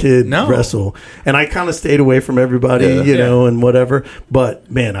that. my kid No. wrestle, and I kind of stayed away from everybody, and whatever.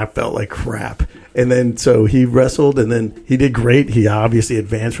 But man, I felt like crap. And then so he wrestled, and then he did great. He obviously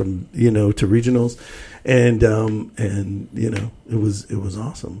advanced from to regionals, and it was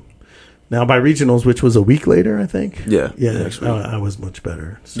awesome. Now by regionals, which was a week later, I think. Yeah. Yeah, Next week. I was much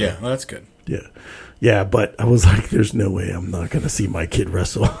better. So. Yeah, well, that's good. Yeah, but I was like, "There's no way I'm not going to see my kid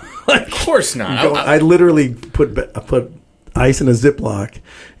wrestle." Of course not. I literally put ice in a Ziploc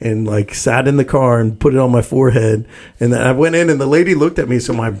and like sat in the car and put it on my forehead, and then I went in and the lady looked at me.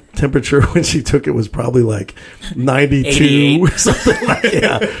 So my temperature when she took it was probably like 92 or something like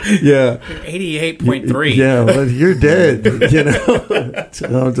that. Yeah, 88.3. Yeah, but you're dead.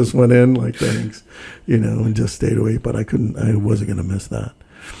 So I just went in like thanks, and just stayed away. But I wasn't going to miss that.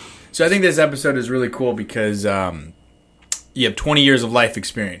 So I think this episode is really cool because you have 20 years of life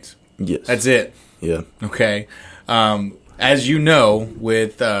experience. Yes. That's it. Yeah. Okay. As you know,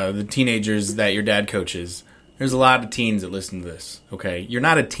 with the teenagers that your dad coaches, there's a lot of teens that listen to this. Okay. You're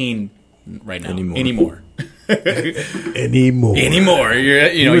not a teen right now. Anymore. Anymore.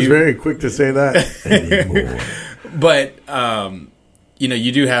 He was very quick to say that. Anymore. But,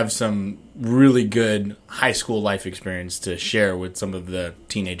 you do have some really good high school life experience to share with some of the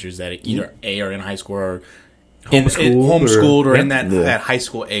teenagers that either are in high school or homeschooled or in that high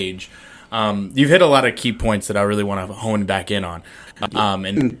school age. You've hit a lot of key points that I really want to hone back in on.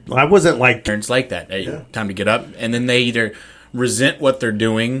 And I wasn't like parents like that. Hey, time to get up. And then they either resent what they're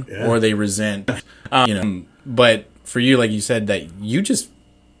doing or they resent, but for you, like you said, that you just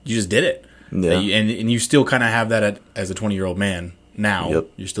did it. Yeah. And you still kind of have that as a 20-year-old man now. Yep.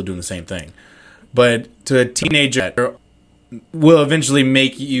 You're still doing the same thing. But to a teenager that will eventually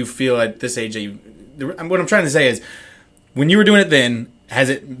make you feel at this age, what I'm trying to say is when you were doing it then has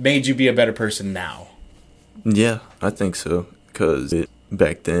it made you be a better person now? Yeah, I think so. Because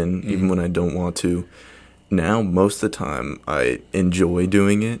back then, even when I don't want to, now most of the time I enjoy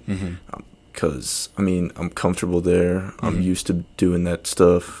doing it. Because, I mean, I'm comfortable there. I'm used to doing that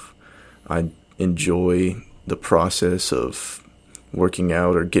stuff. I enjoy the process of working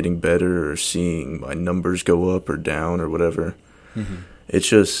out or getting better or seeing my numbers go up or down or whatever. It's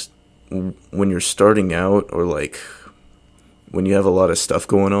just when you're starting out or like when you have a lot of stuff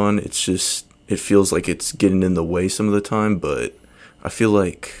going on, it feels like it's getting in the way some of the time, but I feel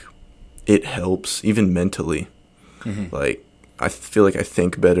like it helps even mentally. Like I feel like I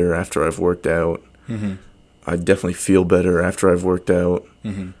think better after I've worked out. I definitely feel better after I've worked out.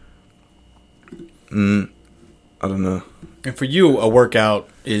 I don't know. And for you, a workout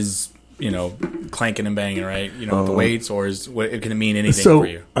is, clanking and banging, right? The weights, or can it mean anything for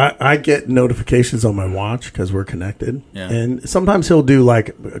you? I get notifications on my watch because we're connected. Yeah. And sometimes he'll do like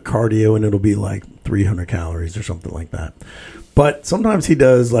a cardio and it'll be like 300 calories or something like that. But sometimes he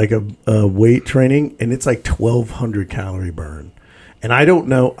does like a weight training and it's like 1,200 calorie burn. And I don't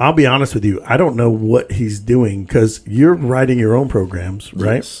know, I'll be honest with you, I don't know what he's doing because you're writing your own programs,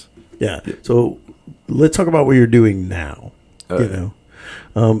 right? Yes. Yeah. So let's talk about what you're doing now.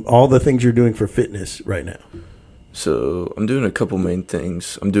 All the things you're doing for fitness right now. So I'm doing a couple main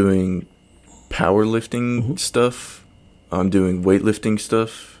things. I'm doing powerlifting stuff. I'm doing weightlifting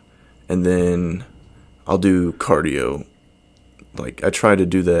stuff. And then I'll do cardio. Like I try to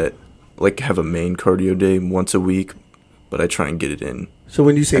do that, like have a main cardio day once a week, but I try and get it in. So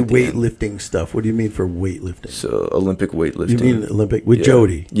when you say weightlifting stuff, what do you mean for weightlifting? So Olympic weightlifting. You mean Olympic with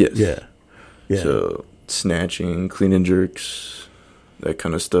Jody? Yes. Yeah. So snatching, clean and jerks, that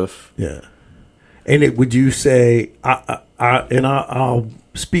kind of stuff. Yeah. And would you say, I'll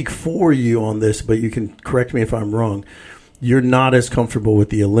speak for you on this, but you can correct me if I'm wrong. You're not as comfortable with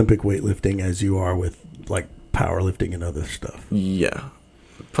the Olympic weightlifting as you are with like powerlifting and other stuff. Yeah.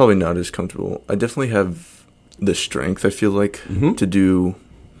 Probably not as comfortable. I definitely have the strength, I feel like, to do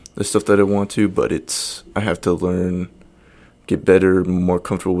the stuff that I want to, but I have to learn, get better, more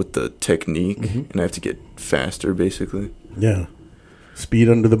comfortable with the technique, and I have to get faster, basically. Yeah. Speed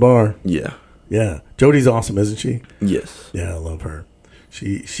under the bar. Yeah. Yeah. Jody's awesome, isn't she? Yes. Yeah, I love her.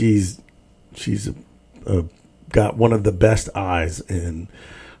 She's got one of the best eyes in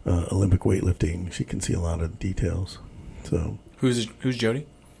Olympic weightlifting. She can see a lot of details. So who's Jody?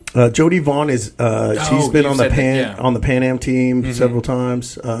 Jody Vaughn is she's been on the Pan Am team several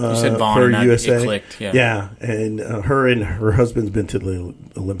times. You said Vaughn for and USA. It clicked. Yeah, and her husband's been to the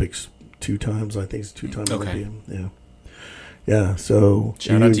Olympics 2 times. I think it's 2-time Olympian. Yeah. Yeah, so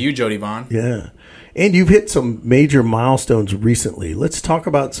shout out to you, Jody Vaughn. Yeah. And you've hit some major milestones recently. Let's talk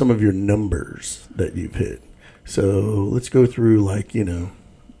about some of your numbers that you've hit. So let's go through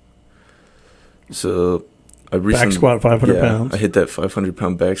So I back squat 500 pounds. I hit that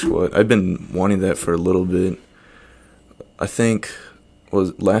 500-pound back squat. I've been wanting that for a little bit. I think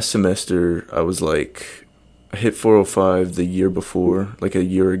last semester I hit 405 the year before, like a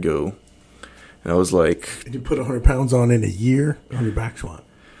year ago. And I was like... And you put 100 pounds on in a year on your back squat.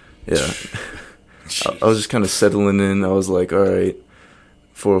 Yeah. I was just kind of settling in. I was like, all right,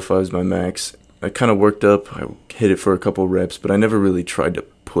 405 is my max. I kind of worked up. I hit it for a couple reps, but I never really tried to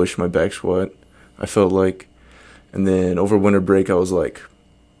push my back squat, I felt like. And then over winter break, I was like,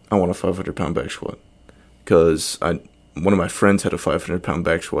 I want a 500-pound back squat. Because one of my friends had a 500-pound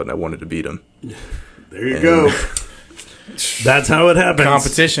back squat, and I wanted to beat him. There you go. That's how it happens.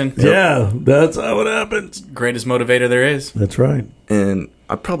 Competition. Yeah, that's how it happens. Greatest motivator there is. That's right. And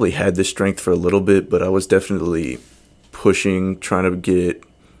I probably had the strength for a little bit, but I was definitely pushing, trying to get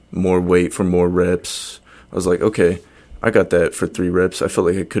more weight for more reps. I was like, okay, I got that for 3 reps. I felt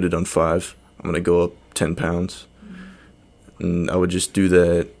like I could have done 5. I'm going to go up 10 pounds. And I would just do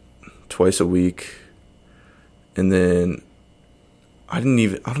that twice a week. And then I don't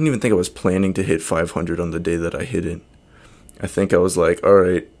even think I was planning to hit 500 on the day that I hit it. I think I was like, all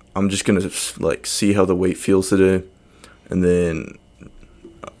right, I'm just going to see how the weight feels today. And then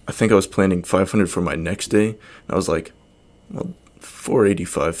I think I was planning 500 for my next day. And I was like, well,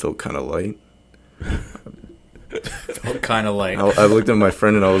 485 felt kind of light. Felt kind of light. I looked at my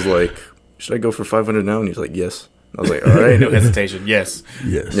friend and I was like, should I go for 500 now? And he's like, yes. And I was like, all right. No hesitation. Yes.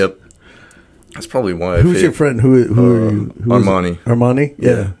 Yes. Yep. That's probably why. Who's your friend? Who are you? Armani. Armani?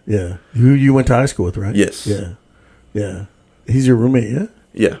 Yeah. Who you went to high school with, right? Yes. Yeah. He's your roommate, yeah?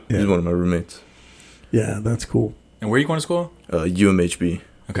 Yeah. He's one of my roommates. Yeah, that's cool. And where are you going to school? UMHB.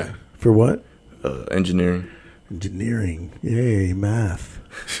 Okay. For what? Engineering. Engineering. Yay, math.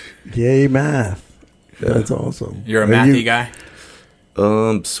 Yay, math. Yeah. That's awesome. You're a mathy guy?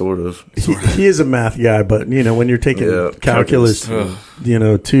 Sort of. He is a math guy, but when you're taking calculus, Ugh.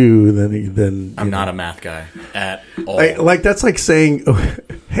 2, then I'm not a math guy at all. like that's like saying, oh,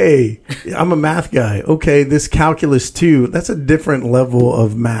 "Hey, I'm a math guy." Okay, this calculus 2, that's a different level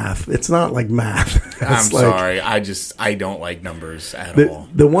of math. It's not like math. I'm It's like- sorry. I don't like numbers at all.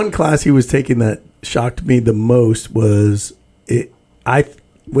 The one class he was taking that shocked me the most was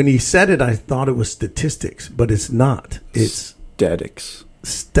when he said it, I thought it was statistics, but it's not. It's statics.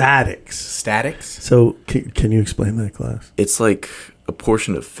 Statics? So can you explain that class? It's like a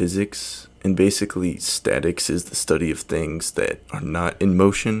portion of physics, and basically statics is the study of things that are not in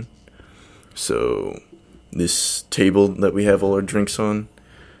motion. So this table that we have all our drinks on,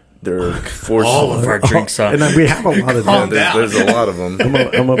 there are forces. All of our drinks on. And we have a lot of Calm them. down. There's a lot of them.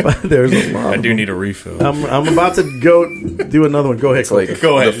 There's a lot. I of do them. need a refill. I'm about to go do another one. Go ahead. It's like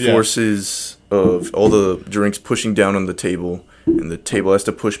Go ahead, the yeah. forces of all the drinks pushing down on the table, and the table has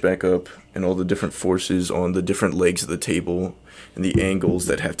to push back up, and all the different forces on the different legs of the table, and the angles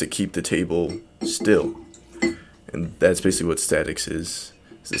that have to keep the table still. And that's basically what statics is.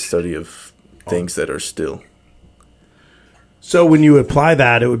 It's the study of things that are still. So when you apply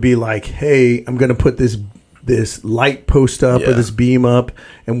that, it would be like, hey, I'm going to put this light post up or Yeah. this beam up,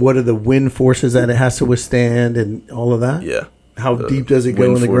 and what are the wind forces that it has to withstand, and all of that? Yeah. How The deep does it go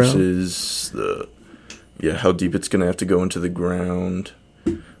wind in the ground? forces, how deep it's going to have to go into the ground,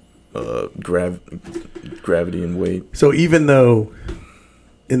 gravity and weight. So even though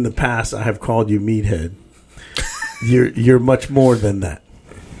in the past I have called you meathead, you're much more than that.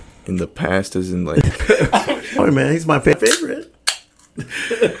 In the past, as in like, Oh man, he's my favorite.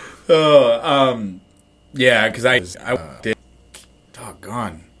 Yeah, because I did.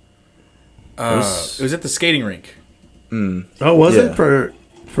 Doggone. It was at the skating rink. Oh, was Yeah. it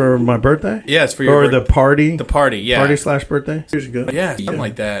for my birthday? Yes, for your or the party. the party. Yeah, Party/birthday. Years ago. Yeah, something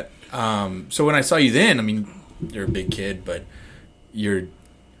like that. So when I saw you then, I mean, you're a big kid, but you're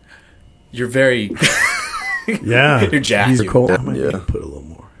very Yeah, You're jacked. He's a Colt. I might Yeah. need to put a little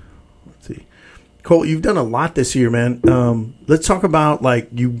more. Let's see, Colt. You've done a lot this year, man. Let's talk about like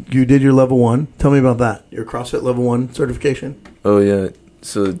you did your level 1. Tell me about that. Your CrossFit level 1 certification. oh yeah,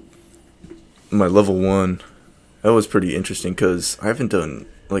 so my level 1, that was pretty interesting because I haven't done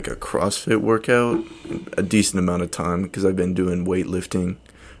like a CrossFit workout in a decent amount of time because I've been doing weightlifting,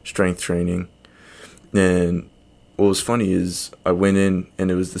 strength training, and what was funny is I went in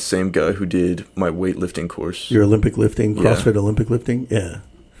and it was the same guy who did my weightlifting course. Your Olympic lifting, Yeah. CrossFit Olympic lifting. Yeah.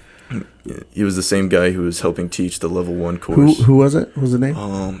 He was the same guy who was helping teach the level 1 course. Who was it? What was the name?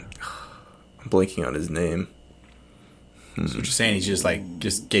 I'm blanking on his name. So what you're saying? He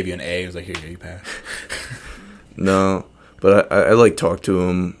just gave you an A. He was like, here you pass. No, but I like talked to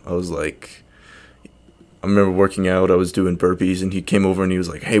him. I was like, I remember working out. I was doing burpees, and he came over and he was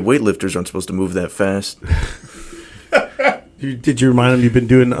like, "Hey, weightlifters aren't supposed to move that fast." Did you remind him you've been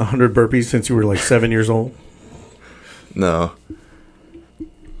doing 100 burpees since you were like 7 years old? No,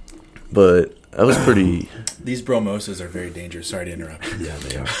 but I was pretty. These bromosas are very dangerous. Sorry to interrupt. Yeah,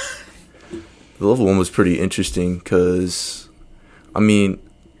 they are. The level 1 was pretty interesting because, I mean,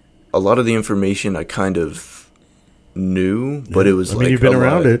 a lot of the information I kind of knew, but it was I mean, like you've been a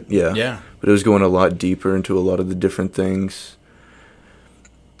around lot, it. yeah, Yeah. But it was going a lot deeper into a lot of the different things.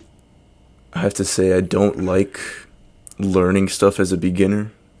 I have to say, I don't like learning stuff as a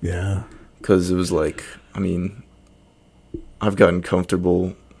beginner Yeah. because it was like, I mean, I've gotten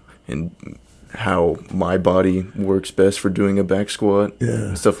comfortable in how my body works best for doing a back squat Yeah.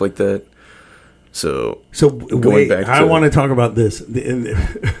 and stuff like that. So Wait, back I to- want to talk about this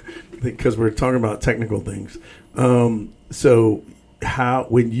because we're talking about technical things. So how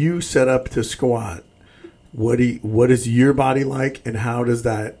when you set up to squat, what is your body like, and how does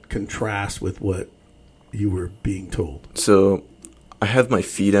that contrast with what you were being told? So I have my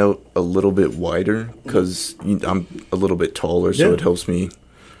feet out a little bit wider because I'm a little bit taller, so Yeah. it helps me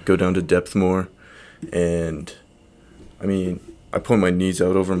go down to depth more. And I mean, I point my knees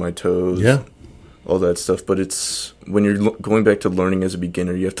out over my toes, Yeah. all that stuff. But it's when you're going back to learning as a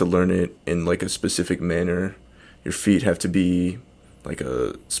beginner, you have to learn it in like a specific manner. Your feet have to be like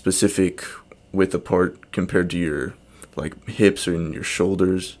a specific width apart compared to your like hips or in your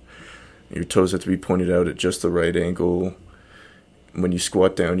shoulders. Your toes have to be pointed out at just the right angle. When you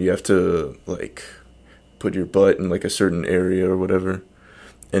squat down, you have to like put your butt in like a certain area or whatever.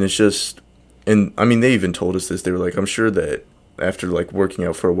 And it's just, and I mean, they even told us this. They were like, I'm sure that after like working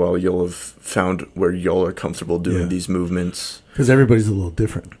out for a while, you'll have found where y'all are comfortable doing Yeah. these movements. Because everybody's a little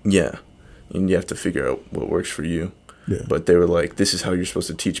different. Yeah. And you have to figure out what works for you. Yeah. But they were like, this is how you're supposed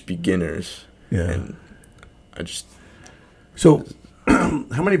to teach beginners. Yeah. And I just, So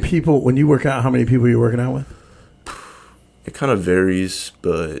how many people, when you work out, how many people are you working out with? It kind of varies,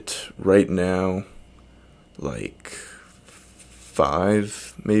 but right now, like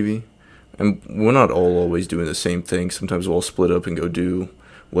 5 maybe. And we're not all always doing the same thing. Sometimes we'll all split up and go do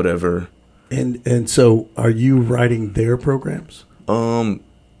whatever. And so are you writing their programs?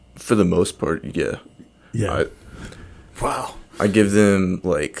 For the most part, yeah. Yeah. Wow. I give them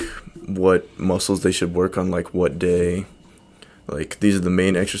like what muscles they should work on, like what day. Like these are the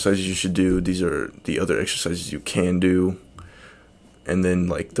main exercises you should do. These are the other exercises you can do. And then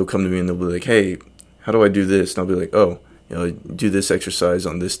like they'll come to me and they'll be like, "Hey, how do I do this?" And I'll be like, "Oh, do this exercise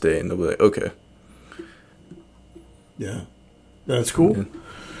on this day." And they'll be like, "Okay." Yeah. That's cool. Yeah.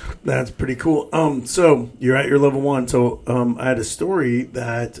 That's pretty cool. So you're at your level 1. So I had a story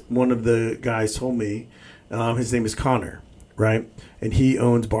that one of the guys told me. His name is Connor, right? And he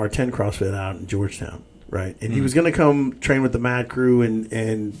owns Bar 10 CrossFit out in Georgetown, right? And he was going to come train with the Mad Crew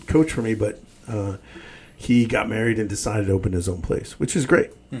and coach for me, but he got married and decided to open his own place, which is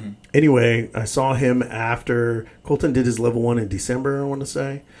great. Mm-hmm. Anyway, I saw him after Colton did his level 1 in December, I want to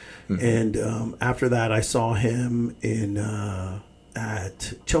say. Mm-hmm. And after that, I saw him in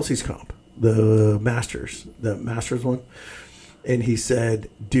at Chelsea's comp, the Masters one. And he said,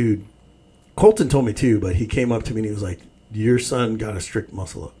 dude, Colton told me too, but he came up to me and he was like, your son got a strict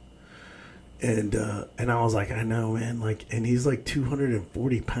muscle up. And I was like, I know, man. Like, and he's like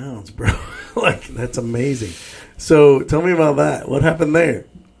 240 pounds, bro. Like, that's amazing. So tell me about that. What happened there?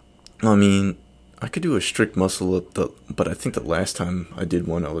 I mean, I could do a strict muscle up, but I think the last time I did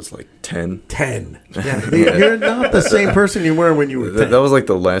one, I was like 10. 10. Yeah. You're not the same person you were when you were 10. That was like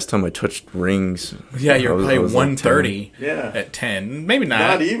the last time I touched rings. Yeah, you're probably 130 like at 10. Maybe not.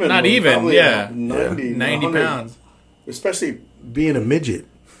 Not even. Yeah. 90 pounds. Especially being a midget.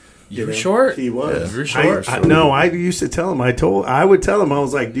 You were short. He was. You were short. I used to tell him. I would tell him. I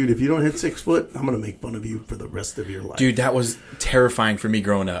was like, dude, if you don't hit 6 foot, I'm gonna make fun of you for the rest of your life. Dude, that was terrifying for me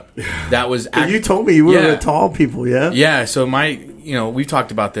growing up. That was. You told me you were the tall people. Yeah. Yeah. So we've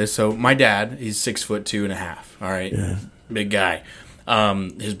talked about this. So my dad, he's 6'2.5". All right. Yeah. Big guy.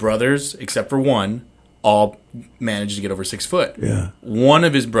 His brothers, except for one, all managed to get over 6 foot. Yeah. One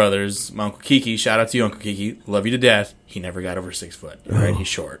of his brothers, my Uncle Kiki, shout out to you, Uncle Kiki, love you to death. He never got over 6 foot. All right, he's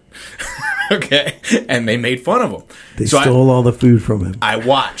short. Okay, and they made fun of him. They stole all the food from him. I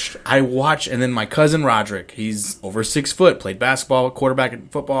watched, and then my cousin Roderick, he's over 6 foot, played basketball, quarterback in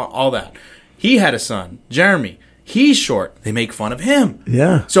football, all that. He had a son, Jeremy. He's short. They make fun of him.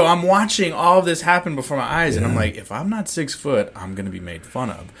 Yeah. So I'm watching all of this happen before my eyes, and I'm like, if I'm not 6 foot, I'm going to be made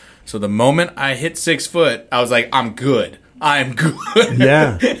fun of. So the moment I hit 6 foot, I was like, I'm good. I'm good.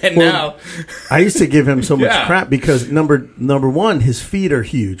 Yeah. And now I used to give him so much crap because number one, his feet are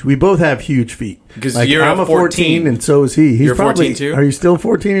huge. We both have huge feet. Because you're I'm a 14 and so is he. He's you're probably 14 too? Are you still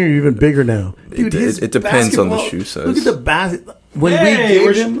 14 or are you even bigger now? Dude, it depends on the shoe size. Look at the basket. When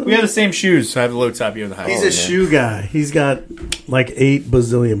we have the same shoes. So I have the low top, you have the high. He's a shoe guy. He's got like 8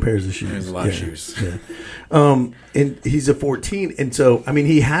 bazillion pairs of shoes. There's a lot of shoes. Yeah. And he's a 14, and so I mean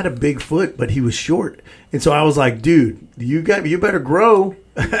he had a big foot, but he was short, and so I was like, dude, you better grow.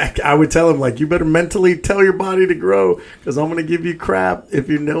 I would tell him like, you better mentally tell your body to grow because I'm gonna give you crap if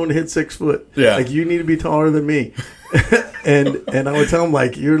you don't hit 6 foot. Yeah, like you need to be taller than me. and I would tell him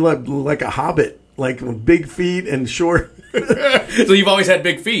like you're like a hobbit, like with big feet and short. So you've always had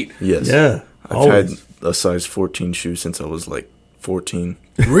big feet. Yes. Yeah. I've had a size 14 shoe since I was like 14.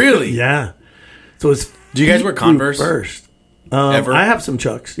 Really? Yeah. So it's. Do you guys wear Converse first? Ever? I have some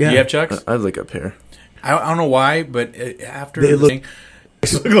Chucks. Yeah. Do you have Chucks? I have like a pair. I don't know why, but after they look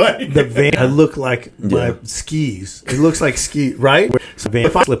like the van. I look like my skis. It looks like ski, right? So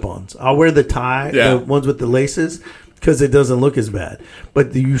if I slip-ons, I'll wear the tie, the ones with the laces, because it doesn't look as bad.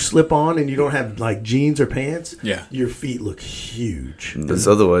 But you slip on and you don't have like jeans or pants. Yeah, your feet look huge. Because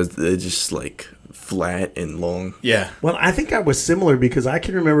otherwise they're just like flat and long. Yeah. Well, I think I was similar because I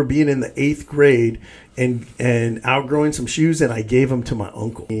can remember being in the 8th grade and outgrowing some shoes, and I gave them to my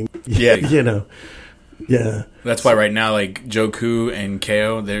uncle. Yeah. You know. Yeah. That's why right now, like Joku and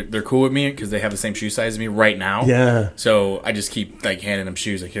KO, they're cool with me because they have the same shoe size as me right now. Yeah. So I just keep like handing them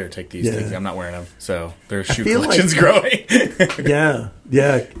shoes. Like, here, take these things. I'm not wearing them. So their shoe collection's growing. Yeah.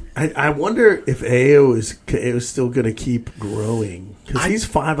 Yeah. I wonder if AO is still going to keep growing because he's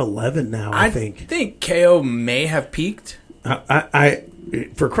 5'11" now. I think KO may have peaked. I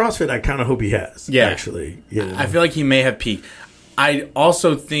for CrossFit, I kind of hope he has. Yeah. Actually, I feel like he may have peaked. I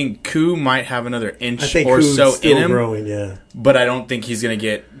also think Koo might have another inch or Koo's so still in him. Growing, yeah. But I don't think he's going to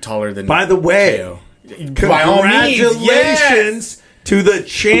get taller than By the way, KO. congratulations to the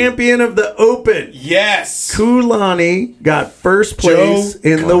champion of the Open. Yes. Kulani got first place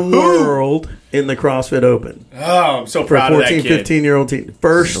in the world in the CrossFit Open. Oh, I'm so For a proud of that 14, kid. 15-year-old team.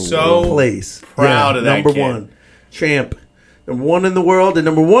 First So place. proud of that number kid. one. Champ. Number one in the world and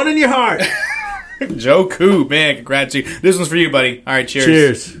number one in your heart. Joe Koo, man, congrats to you. This one's for you, buddy. All right, cheers.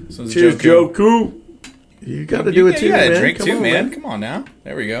 Cheers. This one's Cheers, Joe Koo. You got to do it too, you gotta man. drink Come too, on, man. Come on now.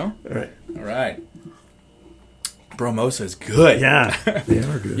 There we go. All right. All right. Bromosa's good. Yeah. They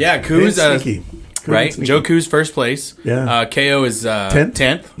are good. Yeah, Koo's sneaky. right. Joe Koo's first place. Yeah. KO is 10th.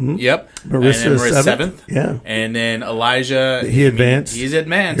 10th. Mhm. Yep. Marissa and then Marissa's 7th. 7th. Yeah. And then Elijah. He advanced. He's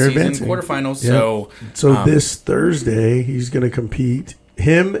advanced. You're He's advancing. in quarterfinals. Yeah. So this Thursday, he's going to compete.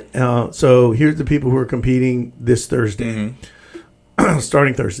 So here's the people who are competing this Thursday.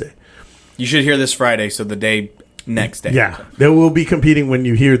 Starting Thursday. you should hear this Friday, so the day next day. Yeah. They will be competing when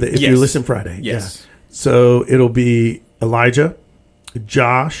you hear that, if you Yes. listen Friday. Yes. Yeah. So it'll be Elijah,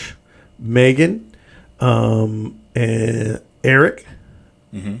 Josh, Megan, and Eric,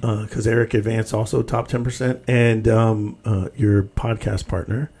 because Eric advanced also top 10%, and your podcast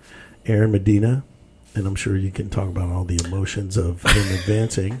partner, Aaron Medina. And I'm sure you can talk about all the emotions of him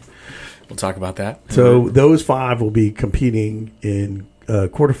advancing. We'll talk about that. So those 5 will be competing in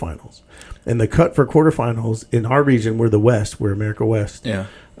quarterfinals. And the cut for quarterfinals in our region, we're the West, we're America West, Yeah.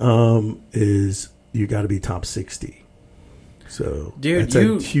 is you got to be top 60. So Dude, that's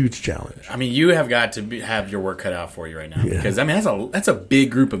a huge challenge. I mean, you have got to have your work cut out for you right now. Yeah. Because, I mean, that's a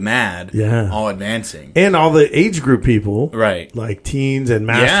big group of mad all advancing. And all the age group people, Right. like teens and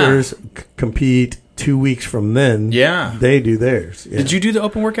masters, compete 2 weeks from then. Yeah. They do theirs. Yeah. Did you do the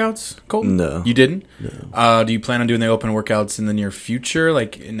open workouts, Colton? No. You didn't? No. Do you plan on doing the open workouts in the near future,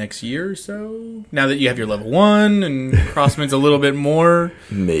 like in next year or so? Now that you have your level 1 and CrossFit's a little bit more?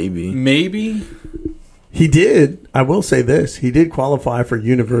 Maybe. Maybe? He did. I will say this: he did qualify for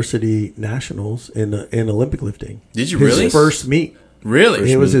university nationals in Olympic lifting. Did you his really? First meet. Really?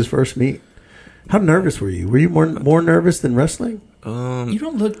 It was his first meet. How nervous were you? Were you more nervous than wrestling? You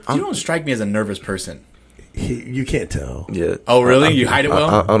don't strike me as a nervous person. You can't tell. Yeah. Oh, really? You hide it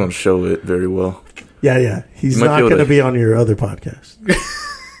well? I don't show it very well. Yeah. He's You might not be able going to to- be on your other podcast.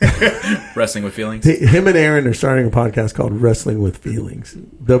 Wrestling with feelings? Him and Aaron are starting a podcast called Wrestling with Feelings.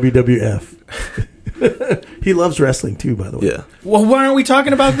 WWF. He loves wrestling too, by the way. Yeah. Well, why aren't we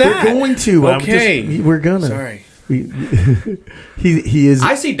talking about that? We're going to. Okay. We're gonna. Sorry. He is.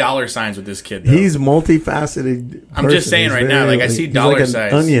 I see dollar signs with this kid, though. He's multifaceted. I'm just saying He's right now, very, like, I see he's dollar like an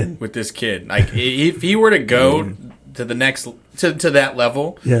signs onion. with this kid. Like, if he were to go to the next, to that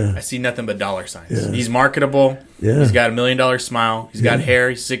level, Yeah. I see nothing but dollar signs. Yeah. He's marketable. Yeah. He's got $1 million smile. He's got hair.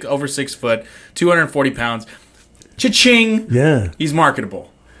 He's over 6 foot, 240 pounds. Cha-ching. Yeah. He's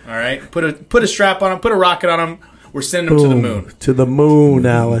marketable. All right? Put a strap on him. Put a rocket on him. We're sending him to the Boom. moon. To the moon,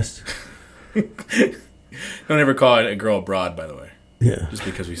 Alice. Don't ever call a girl a broad, by the way. Yeah. Just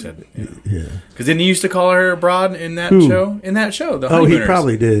because we said it. Yeah. Because didn't you used to call her a broad in that Who? show? In that show, the Oh, he Honeymooners.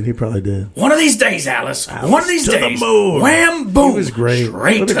 probably did. He probably did. One of these days, Alice. One of these to the days. moon. Wham, boom. He was great.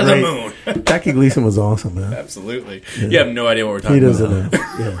 Straight What to a the great- moon. Jackie Gleason was awesome, man. Absolutely. You have no idea what we're He talking doesn't about. know.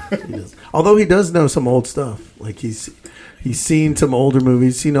 Yeah, he does. Although he does know some old stuff. Like he's seen some older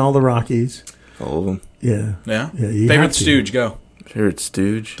movies, seen all the Rockies. All of them. Yeah. Yeah? you Favorite have to. Stooge, go. Favorite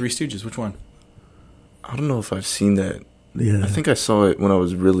Stooge? Three Stooges, which one? I don't know if I've seen that. Yeah. I think I saw it when I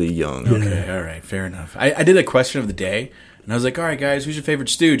was really young. Yeah. Okay, all right, fair enough. I did a question of the day, and I was like, all right, guys, who's your favorite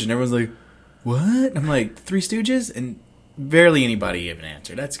Stooge? And everyone's like, what? And I'm like, Three Stooges? And barely anybody even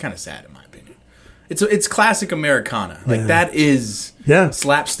answered. That's kind of sad, in my opinion. It's classic Americana. Like, Yeah. that is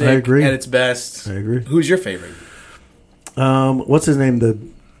slapstick I agree. at its best. I agree. Who's your favorite? What's his name?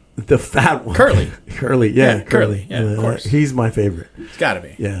 The fat one. Curly. Curly. Yeah, Yeah, Curly. Yeah, of course. He's my favorite. It's got to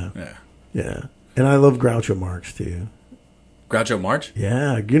be. Yeah. Yeah. Yeah. And I love Groucho Marx too. Groucho March?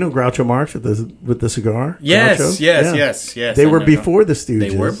 Yeah, you know Groucho Marx with the cigar. Yes, Groucho? yes. They I were know. before the Stooges.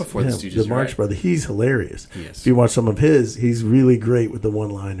 They were before the Stooges, The you're Marx right. brother. He's hilarious. Yes. If you watch some of his, he's really great with the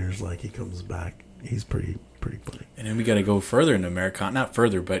one-liners. Like he comes back, he's pretty funny. And then we got to go further into Americana. Not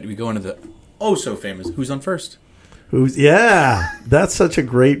further, but we go into the so famous Who's on First? That's such a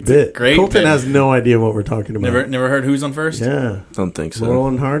great bit. Great Colton bit. has no idea what we're talking about. Never heard Who's on First? Yeah, Don't think so. Laurel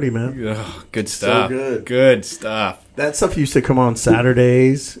and Hardy, man. Ugh, good stuff. good. Good stuff. That stuff used to come on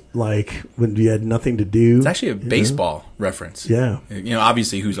Saturdays, like when you had nothing to do. It's actually a baseball reference. Yeah,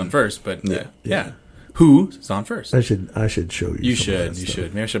 Obviously Who's on First, but Yeah. yeah. Who's on first? I should show you. You some of should. that You stuff.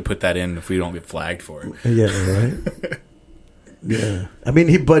 should. Maybe I should put that in if we don't get flagged for it. Yeah, right. Yeah, I mean,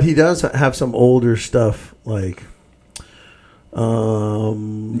 he does have some older stuff like,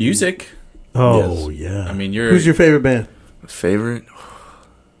 Music. Oh yeah. I mean, who's your favorite band? Favorite?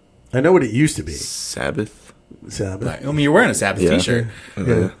 I know what it used to be. Sabbath. Sabbath. I mean, you're wearing a Sabbath T-shirt.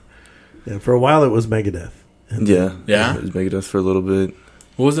 Yeah. For a while, it was Megadeth. Yeah. Yeah? It was Megadeth for a little bit.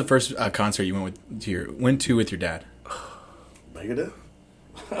 What was the first concert you went to with your dad? Megadeth?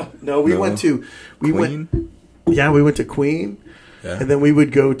 No, we went to Queen? we went to Queen, and then we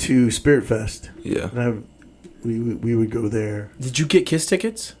would go to Spirit Fest. Yeah. And we would go there. Did you get Kiss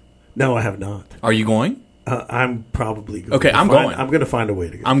tickets? No, I have not. Are you going? I'm probably going. Okay, I'm going. I'm going to find a way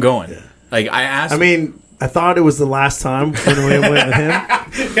to go. I'm going. Yeah. Like, I asked... I mean, I thought it was the last time when we went with him.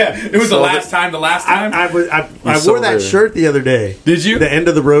 Yeah, it was the last time. I wore saw that shirt the other day. Did you? The End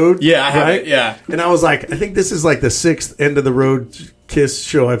of the Road? Yeah, I have it, yeah. And I was like, I think this is like the 6th End of the Road Kiss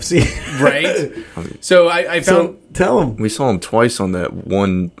show I've seen. Right? So I found... So tell him. We saw him twice on that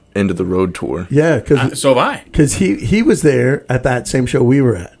one End of the Road tour. Yeah, because so have I. he was there at that same show we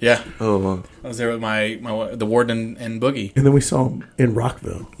were at. Yeah. Oh, wow. I was there with the Warden and Boogie. And then we saw him in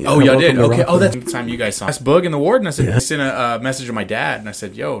Rockville. Oh, y'all did? Okay. Rockville. Oh, that's the time you guys saw. I asked Boog and the Warden. I said, I sent a message to my dad, and I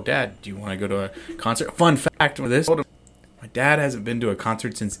said, yo, Dad, do you want to go to a concert? Fun fact with this. My dad hasn't been to a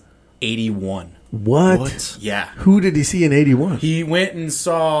concert since 81. What? Yeah. Who did he see in 81? He went and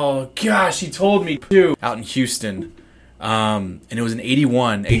saw, gosh, he told me too, out in Houston. And it was in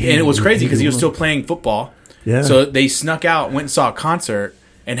 81. And it was crazy because he was still playing football. Yeah. So they snuck out, went and saw a concert,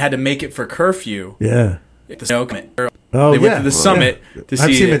 and had to make it for curfew. Yeah. At the Summit. Oh, They went to the Summit to see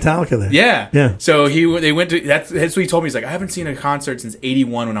I've seen it. Metallica there. Yeah. Yeah. So they went to, that's what he told me. He's like, I haven't seen a concert since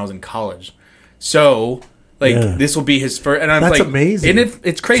 81 when I was in college. So, this will be his first. And I'm That's like, amazing. And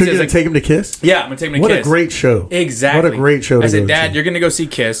it's crazy. So you're going to take him to Kiss? Yeah, I'm going to take him to What Kiss. a great show. Exactly. What a great show to I said, go Dad, to. you're going to go see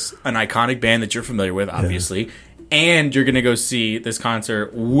Kiss, an iconic band that you're familiar with, obviously. And you're going to go see this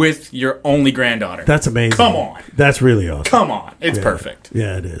concert with your only granddaughter. That's amazing. Come on. That's really awesome. Come on. It's perfect.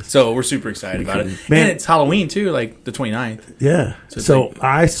 Yeah, it is. So we're super excited about it. Man. And it's Halloween, too, like the 29th. Yeah. So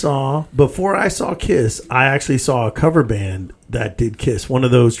before I saw Kiss, I actually saw a cover band that did Kiss, one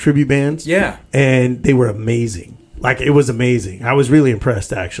of those tribute bands. Yeah. And they were amazing. Like, it was amazing. I was really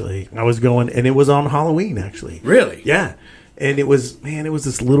impressed, actually. I was going, and it was on Halloween, actually. Really? Yeah. And it was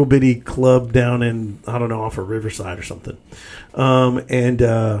this little bitty club down in, I don't know, off of Riverside or something. And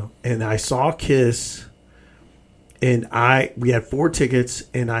I saw Kiss, and we had 4 tickets,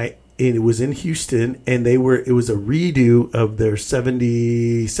 and it was in Houston, and it was a redo of their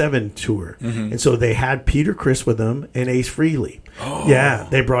 77 tour. Mm-hmm. And so they had Peter Criss with them and Ace Frehley. Oh. Yeah,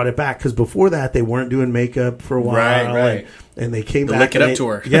 they brought it back because before that they weren't doing makeup for a while. Right. And they came back. Lick It Up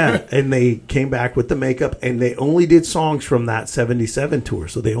tour. Yeah, and they came back with the makeup, and they only did songs from that 77 tour.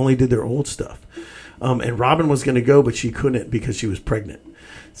 So they only did their old stuff. And Robin was going to go, but she couldn't because she was pregnant.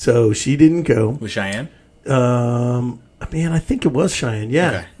 So she didn't go. With Cheyenne? Man, I think it was Cheyenne. Yeah,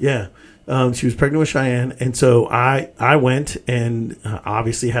 okay. Yeah. She was pregnant with Cheyenne, and so I went and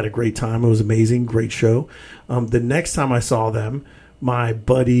obviously had a great time. It was amazing, great show. The next time I saw them, my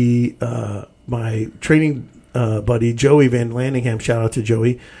buddy, my training buddy Joey Van Landingham, shout out to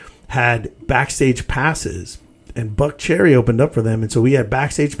Joey, had backstage passes, and Buck Cherry opened up for them, and so we had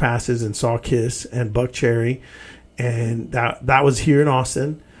backstage passes and saw Kiss and Buck Cherry, and that was here in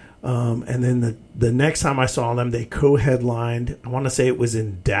Austin. And then the next time I saw them, they co-headlined. I want to say it was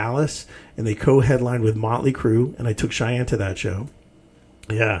in Dallas, and they co-headlined with Motley Crue, and I took Cheyenne to that show.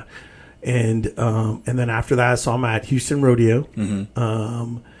 Yeah, and then after that, I saw them at Houston Rodeo.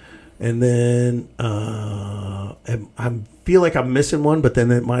 Mm-hmm. And then I feel like I'm missing one, but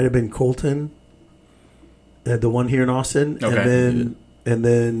then it might have been Colton, the one here in Austin, okay. and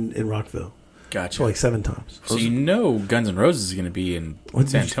then in Rockville. Gotcha. So like 7 times. So Guns N' Roses is going to be in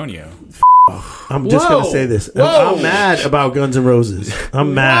San Antonio. I'm just going to say this. I'm mad about Guns N' Roses.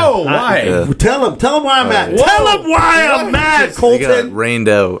 I'm mad. Whoa, why? Tell him why I'm mad. Tell him why I'm mad, Colton. They got rained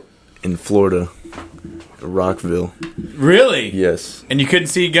out in Florida, Rockville. Really? Yes. And you couldn't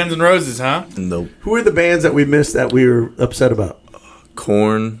see Guns N' Roses, huh? Nope. Who are the bands that we missed that we were upset about?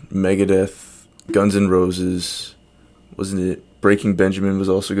 Korn, Megadeth, Guns N' Roses. Wasn't it Breaking Benjamin was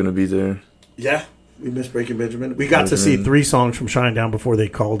also going to be there? Yeah, we missed Breaking Benjamin. We got to see 3 songs from Shinedown before they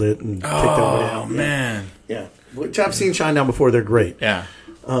called it and kicked it away out. Oh, man. Yeah, which I've seen Shinedown before. They're great. Yeah.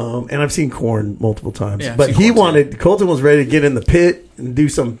 And I've seen Korn multiple times. Yeah, but Colton was ready to get in the pit and do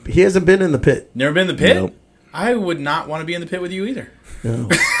some. He hasn't been in the pit. Never been in the pit? Nope. I would not want to be in the pit with you either. No.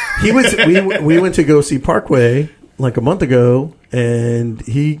 He was. We went to go see Parkway like a month ago, and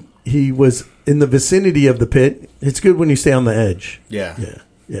he was in the vicinity of the pit. It's good when you stay on the edge. Yeah. Yeah.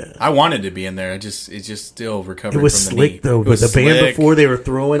 Yeah. I wanted to be in there. It's just still recovering. It was from the slick knee. though. It was The band slick. before they were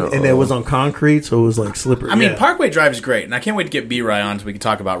throwing, and it was on concrete, so it was like slippery. I mean, Yeah. Parkway Drive is great, and I can't wait to get B-Rye on so we can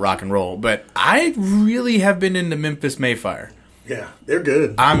talk about rock and roll. But I really have been into Memphis Mayfire. Yeah, they're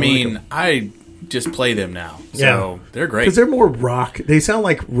good. I mean, I just play them now. So they're great. Because they're more rock. They sound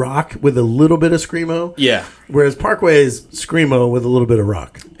like rock with a little bit of screamo. Yeah. Whereas Parkway is screamo with a little bit of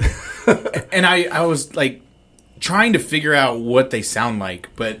rock. And I was like trying to figure out what they sound like,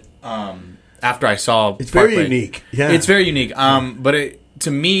 but after I saw It's very Parkway, unique. Yeah. it's very unique. But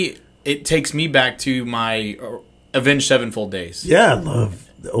to me, it takes me back to my Avenged Sevenfold days. Yeah, I love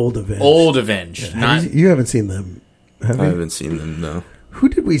the old Avenged. Old Avenged. Not, You haven't seen them, have I you? haven't seen them, no. Who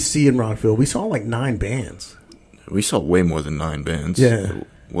did we see in Rockville? We saw like 9 bands. We saw way more than 9 bands. Yeah.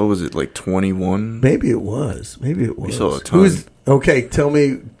 What was it, like 21? Maybe it was. We saw a ton. Who's okay? Tell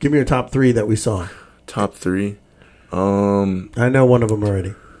me. Give me your top 3 that we saw. Top 3? I know one of them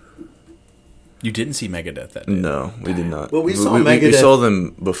already. you didn't see Megadeth that day. No, we did not. Well, we saw We Megadeth- saw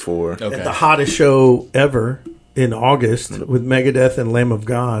them before. Okay. At the hottest show ever in August with Megadeth and Lamb of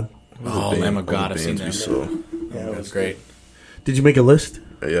God. Oh, Lamb of God, I've seen them. We saw. Yeah, it That's great. Did you make a list?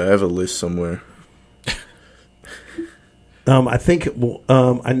 Yeah, I have a list somewhere. I think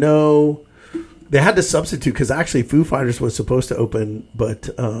I know they had to substitute because actually Foo Fighters was supposed to open, but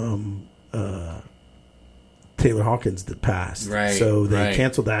Taylor Hawkins did pass, Right, so they right.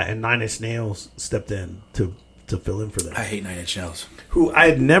 canceled that, and Nine Inch Nails stepped in to fill in for them. I hate Nine Inch Nails. Who I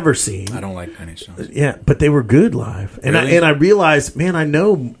had never seen. I don't like Nine Inch Nails. Yeah, but they were good live, and Really? I realized, man, I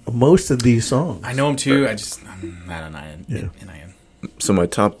know most of these songs. I know them too. I'm not an IN. So my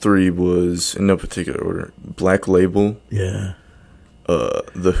top 3 was, in no particular order, Black Label, Yeah.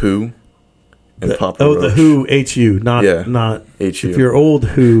 The Who, and Papa the Roach. Who HU, not Yeah, not HU. If you're old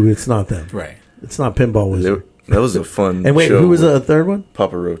Who, it's not them. Right. It's not Pinball Wizard. That was a fun And wait, show. who was the third one?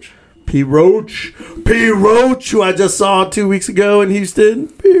 Papa Roach. P. Roach, who I just saw 2 weeks ago in Houston.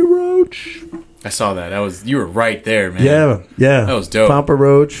 P. Roach. I saw that. You were right there, man. Yeah. That was dope. Papa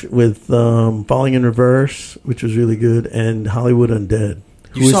Roach with Falling in Reverse, which was really good, and Hollywood Undead.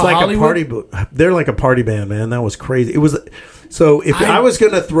 You saw like Hollywood? They're like a party band, man. That was crazy. It was so. If I was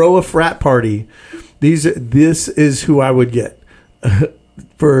going to throw a frat party, this is who I would get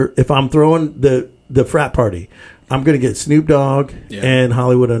for if I'm throwing the frat party. I'm going to get Snoop Dogg and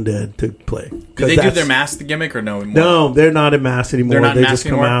Hollywood Undead to play. Did they do their mask gimmick or no? No, they're not in mass anymore. They're not in they mask just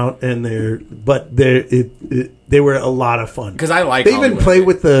come anymore? out and they were a lot of fun. Because I like They even Hollywood. play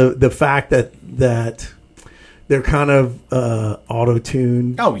with the fact that they're kind of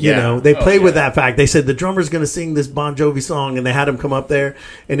auto-tuned. Oh, yeah. You know, they Oh, play with yeah. that fact. They said the drummer's going to sing this Bon Jovi song, and they had him come up there,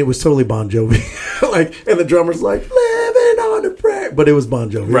 and it was totally Bon Jovi. And the drummer's like, living on a prayer. But it was Bon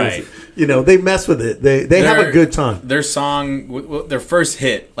Jovi. Right. You know, they mess with it. They have a good time. Their song, their first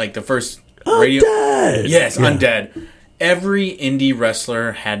hit, like the first radio. Undead. Yes, Yeah. Undead. Every indie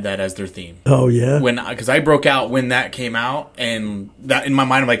wrestler had that as their theme. Oh, yeah? Because I broke out when that came out, and that in my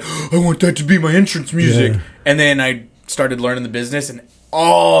mind I'm like, I want that to be my entrance music. Yeah. And then I started learning the business, and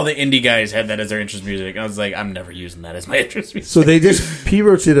all the indie guys had that as their entrance music. I was like, I'm never using that as my entrance music. So they just P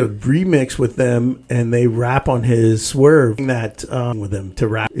Roach did a remix with them, and they rap on his Swerve that with them to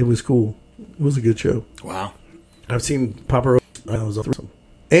rap. It was cool. It was a good show. Wow. I've seen Papa Roach. That was awesome.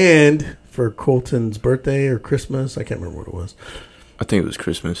 And for Colton's birthday or Christmas, I can't remember what it was, I think it was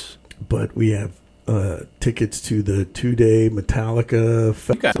Christmas. but we have tickets to the 2-day Metallica You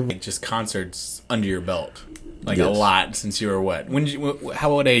festival. got just concerts under your belt, like a Yes. lot since you were what?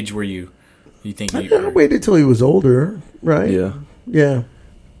 How old age were you? You think I you? waited till he was older, right? Yeah. Yeah.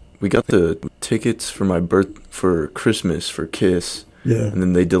 We got the tickets for for Christmas for Kiss, Yeah. and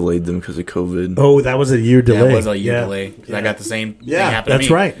then they delayed them because of COVID. Oh, that was a year delay. Yeah, it was a year Yeah. delay. 'Cause I Yeah. got the same thing Yeah, happen to that's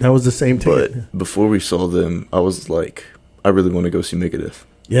me. right. That was the same ticket. But before we saw them, I was like, I really want to go see Megadeth.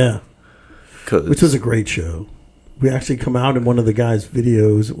 Yeah. 'Cause Which was a great show. We actually come out in one of the guys'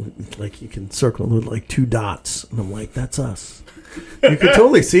 videos, like you can circle with like 2 dots, and I'm like, that's us. You could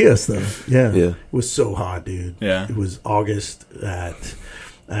totally see us though. Yeah. Yeah. It was so hot, dude. Yeah. It was August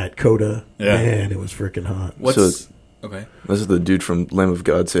at Coda. Yeah. Man, it was freaking hot. What's okay? that's what the dude from Lamb of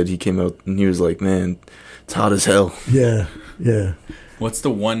God said. He came out and he was like, man, it's hot as hell. Yeah. Yeah. What's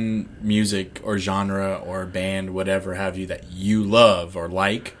the one music or genre or band, whatever have you, that you love or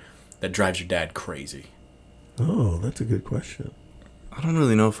like that drives your dad crazy? Oh, that's a good question. I don't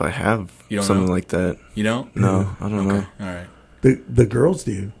really know if I have You don't something know? like that. You don't? No, I don't know. All right. The girls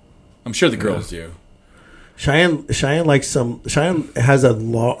do. I'm sure the girls do. Cheyenne has a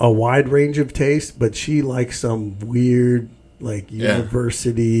wide range of taste, but she likes some weird like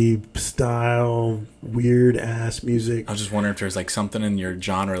university style, weird ass music. I was just wondering if there's like something in your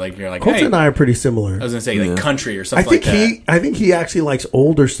genre, like you're like, Colton hey, and I are pretty similar. I was gonna say like country or something I think he actually likes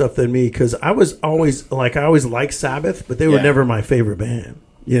older stuff than me because I always liked Sabbath, but they were never my favorite band.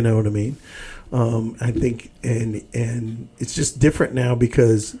 You know what I mean? I think, and it's just different now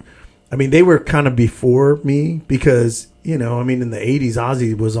because, I mean, they were kind of before me because, you know, I mean, in the 80s,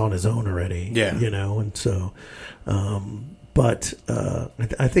 Ozzy was on his own already. Yeah. You know, and so, I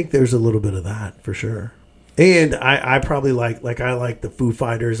think there's a little bit of that for sure. And I probably like I like the Foo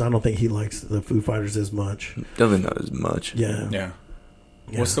Fighters. I don't think he likes the Foo Fighters as much. Definitely not as much. Yeah. Yeah.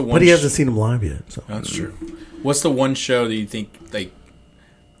 What's the one? But he hasn't seen them live yet. So That's true. What's the one show that you think like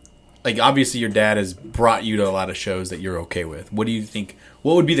obviously your dad has brought you to a lot of shows that you're okay with. What do you think?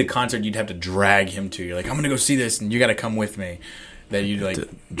 What would be the concert you'd have to drag him to? You're like, I'm gonna go see this, and you got to come with me. That you like to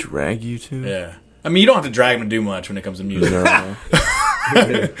drag you to? Yeah. I mean, you don't have to drag him to do much when it comes to music. No.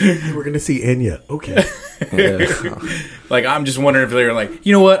 we're gonna see Enya. Okay. Yeah. Like, I'm just wondering if they're like,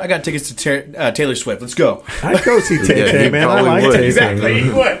 you know what? I got tickets to Taylor Swift. Let's go. I'd go see Tay-Tay, man. I like would. Tay-Tay. Exactly.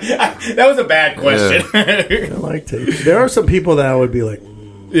 You would. That was a bad question. I like Tay-Tay. There are some people that I would be like, I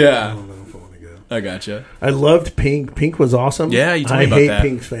Yeah. don't know if I want to go. I gotcha. I loved Pink. Pink was awesome. Yeah, you told me about I hate that.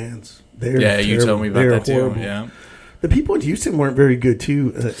 Pink's fans. They're Yeah, you terrible. told me about They're that too. horrible. Yeah. The people in Houston weren't very good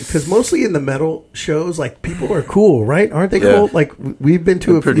too, because mostly in the metal shows, like people are cool, right? Aren't they Yeah. cool? Like we've been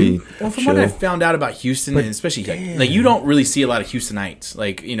to a pretty. few. Well, from what I found out about Houston, and especially like you don't really see a lot of Houstonites,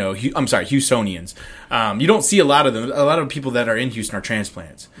 like I'm sorry, Houstonians. You don't see a lot of them. A lot of people that are in Houston are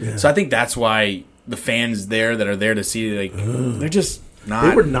transplants. Yeah. So I think that's why the fans there that are there to see, like, they're just not.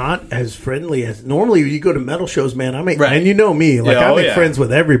 They were not as friendly as normally. You go to metal shows, man. I make Right. and you know me, like Yeah, I make friends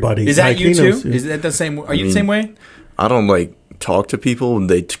with everybody. Is that like, you he too? knows- Is that the same? Are you the same way? I don't like talk to people and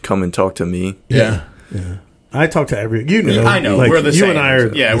they come and talk to me. Yeah. I talk to every, you know, I know. like, We're the you same. and I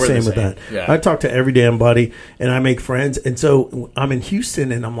are Yeah, the we're same the with same. that. Yeah. I talk to every damn buddy, and I make friends, and so I'm in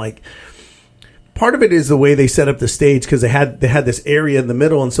Houston, and I'm like, part of it is the way they set up the stage because they had this area in the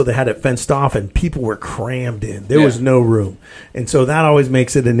middle, and so they had it fenced off, and people were crammed in. There was no room, and so that always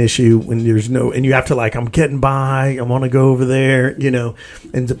makes it an issue when there's no, and you have to like, I'm getting by, I want to go over there, you know,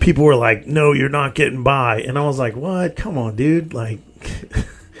 and the people were like, no, you're not getting by, and I was like, what? Come on, dude, like.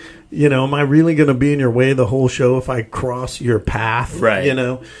 You know, am I really going to be in your way the whole show if I cross your path? Right. You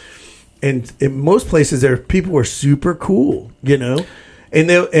know, and in most places there, people are super cool. You know, and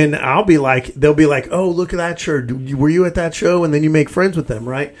they'll be like, oh, look at that shirt. Were you at that show? And then you make friends with them,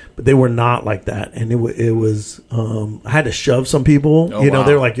 right? But they were not like that, and it was. I had to shove some people. Oh, you know, wow.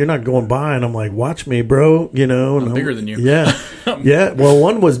 they're like, you're not going by, and I'm like, watch me, bro. You know, I'm bigger than you. Yeah, yeah. Well,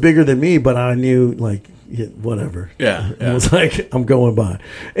 one was bigger than me, but I knew like. Yeah, whatever. Yeah, It was like, I'm going by.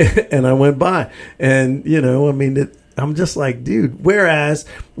 And I went by. And, you know, I mean, I'm just like, dude. Whereas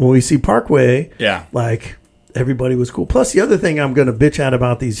when we see Parkway, like, everybody was cool. Plus, the other thing I'm going to bitch at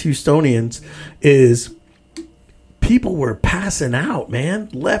about these Houstonians is people were passing out, man,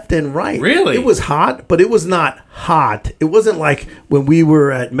 left and right. Really? It was hot, but it was not hot. It wasn't like when we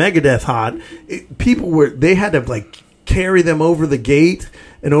were at Megadeth hot. They had to, like, carry them over the gate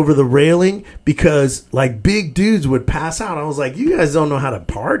and over the railing because like big dudes would pass out. I was like, you guys don't know how to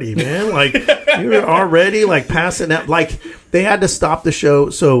party, man. Like you were already like passing out. Like they had to stop the show.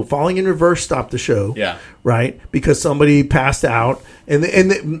 So Falling in Reverse stopped the show. Yeah. Right. Because somebody passed out. And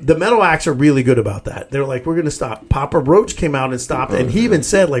the metal acts are really good about that. They're like, we're going to stop. Papa Roach came out and stopped. And he even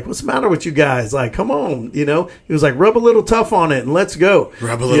said like, what's the matter with you guys? Like, come on. You know, he was like, rub a little tough on it and let's go.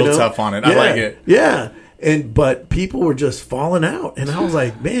 Rub a little tough on it. I like it. Yeah. But people were just falling out, and I was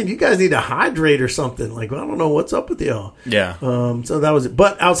like, "Man, you guys need to hydrate or something." Like, I don't know what's up with y'all. Yeah. So that was it.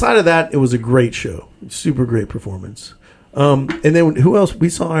 But outside of that, it was a great show, super great performance. And then who else? We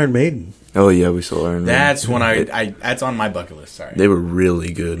saw Iron Maiden. Oh yeah, we saw Iron Maiden. That's when I that's on my bucket list. Sorry. They were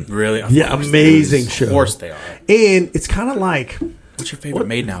really good. Really? Of Yeah, course amazing they- show. Of course they are. And it's kind of like, What's your favorite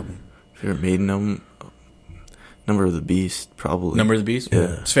Maiden album? Favorite Maiden album? Number of the Beast, probably. Number of the Beast?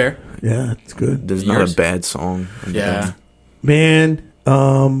 Yeah. It's fair. yeah, it's good, There's Yours? not a bad song. Yeah. man.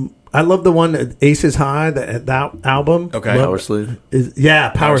 I love the one Aces High, that album. Okay. Love- Power Slave.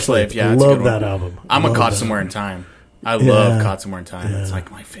 Power Slave. Yeah, that's a love good one. that album. I'm a Love Caught that. Somewhere in Time. I love Yeah. Caught Somewhere in Time. It's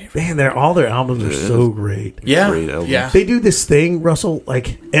like my favorite. Man, all their albums are so great. Yeah. Great album. Yeah. They do this thing, Russell,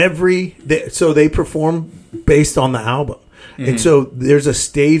 like so they perform based on the album. And so there's a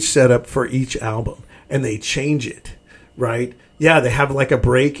stage setup for each album and they change it, right? Yeah, they have like a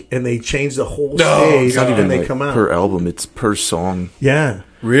break and they change the whole No, stage it's not and even they like come out. per album, it's per song. Yeah.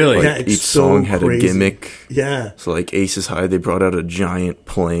 Really? Like Yeah, it's each so song had crazy. a gimmick. Yeah. So like Aces High, they brought out a giant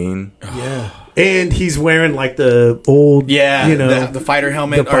plane. Yeah. And he's wearing like the old, Yeah, you know, the fighter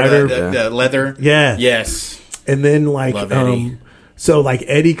helmet the fighter- or the leather. Yeah. Yes. And then like, Love Eddie. so like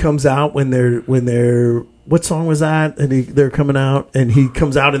Eddie comes out when they're what song was that? And they're coming out and he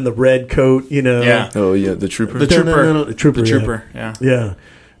comes out in the red coat, you know. Yeah. Oh yeah, the Trooper. The Trooper. No, the Trooper. The yeah. Trooper. Yeah. Yeah.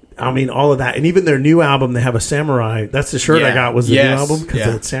 I mean, all of that. And even their new album, they have a samurai. That's the shirt I Yeah. got was the Yes. new album because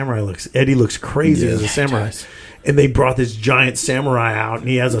Yeah. that samurai Eddie looks crazy Yeah. as a Yeah, he samurai. does. And they brought this giant samurai out and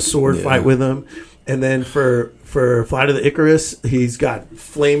he has a sword Yeah. fight with him. And then for Flight of the Icarus, he's got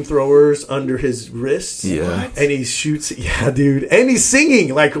flamethrowers under his wrists. Yeah. And he shoots. Yeah, dude. And he's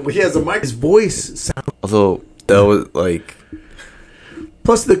singing. Like, he has a mic. His voice sounds. Although that was like,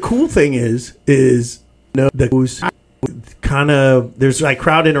 Plus, the cool thing is that kind of there's like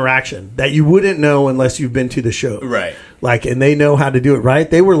crowd interaction that you wouldn't know unless you've been to the show, Right. Like, and they know how to do it right.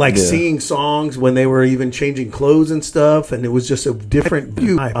 They were like Yeah. singing songs when they were even changing clothes and stuff, and it was just a different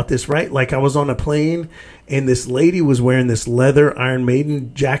view about this, right? Like, I was on a plane, and this lady was wearing this leather Iron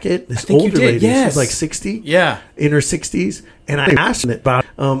Maiden jacket. This think you older did, lady, yes. she's like 60, Yeah. in her 60s, and I asked her about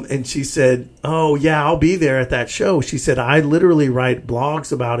and she said, oh yeah, I'll be there at that show. She said, I literally write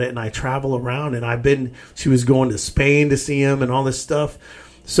blogs about it and I travel around, and she was going to Spain to see him and all this stuff.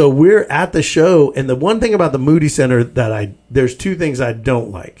 So we're at the show, and the one thing about the Moody Center there's two things I don't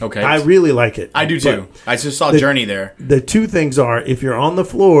like. Okay. I really like it. I do too. I just saw the- Journey there. The two things are, if you're on the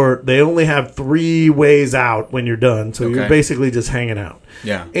floor, they only have 3 ways out when you're done. So you're Okay. basically just hanging out.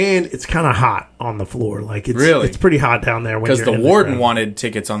 Yeah. And it's kind of hot on the floor. Like, Really? it's pretty hot down there when Because you're the in warden crowd. wanted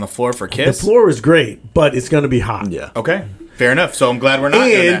tickets on the floor for The Kiss. floor is great, but it's going to be hot. yeah. Okay. Fair enough. So I'm glad we're not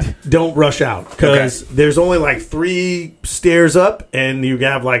doing And that. don't rush out because there's only like 3 stairs up, and you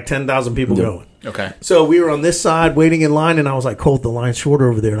have like 10,000 people Yep. going. Okay. So we were on this side waiting in line, and I was like, Colt, the line's shorter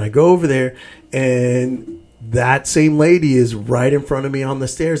over there. And I go over there, and that same lady is right in front of me on the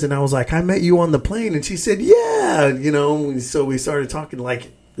stairs. And I was like, I met you on the plane. And she said, yeah. You know, so we started talking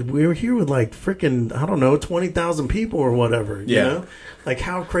like we were here with like freaking, I don't know, 20,000 people or whatever. You Yeah. know? Like,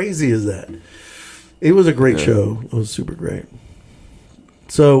 how crazy is that? It was a great show. It was super great.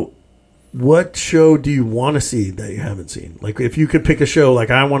 So what show do you want to see that you haven't seen? Like, if you could pick a show, like,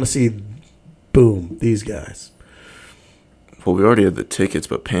 I want to see, boom, these guys. Well, we already had the tickets,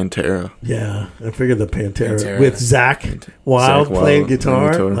 but Pantera. Yeah, I figured the Pantera, Pantera. with Zach Wild Zach playing Wild guitar.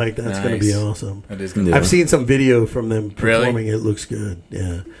 playing guitar. Like, that's going to be Nice. awesome. That is good. Yeah. I've seen some video from them Really? performing. It looks good.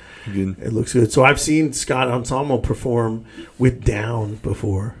 Yeah, Good. it looks good. So I've seen Scott Ensemble perform with Down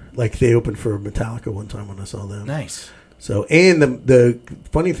before. Like, they opened for Metallica one time when I saw them. Nice. So, and the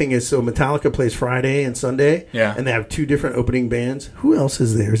funny thing is, so Metallica plays Friday and Sunday. Yeah. And they have 2 different opening bands. Who else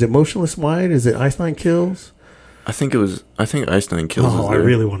is there? Is it Motionless White? Is it Ice Nine Kills? I think Ice Nine Kills. Oh, is I there.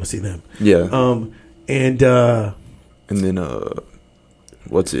 really want to see them. Yeah. And And then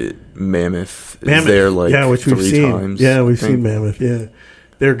what's it? Mammoth is Mammoth, there like yeah, which we've 3 seen. times. Yeah, we've I think. seen Mammoth. Yeah,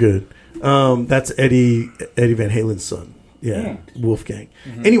 they're good. That's Eddie Van Halen's son. Yeah, Wolfgang.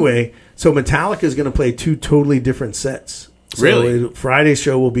 Anyway, so Metallica is going to play 2 totally different sets. So Really? Friday's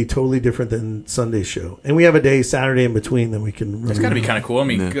show will be totally different than Sunday's show, and we have a day Saturday in between that we can. It's got to be kind of cool. I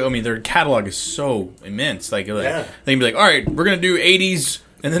mean, Yeah. their catalog is so immense. Like Yeah. they can be like, all right, we're gonna do '80s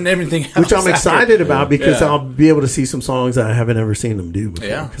and then everything else. which I'm after. excited about because Yeah. I'll be able to see some songs that I haven't ever seen them do before.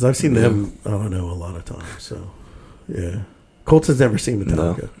 Yeah. Because I've seen them, I don't know, a lot of times. So, yeah. Colton's never seen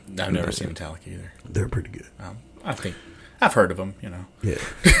Metallica. I've never seen Metallica either. They're pretty good. I think I've heard of them. You know. Yeah.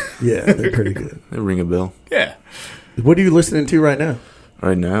 Yeah, they're pretty good. They ring a bell. Yeah. What are you listening to right now?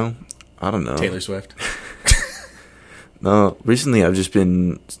 Right now, I don't know. Taylor Swift. No, recently I've just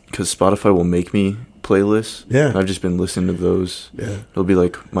been, because Spotify will make me playlists. Yeah. And I've just been listening to those. Yeah. It'll be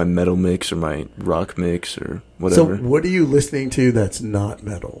like my metal mix or my rock mix or So, whatever. what are you listening to that's not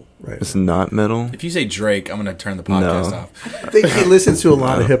metal right It's now? not metal. If you say Drake, I'm gonna turn the podcast No. off. I think he listens to a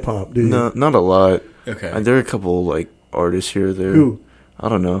lot of hip hop, dude. No, not a lot. Okay. There are a couple like artists here or there. Who? I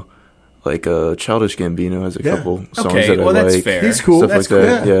don't know. Like Childish Gambino has a Yeah. couple songs Okay, that well, I that's like. fair. He's cool. Stuff That's like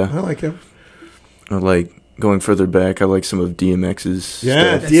that. Yeah, Yeah. I like him. Or like going further back, I like some of DMX's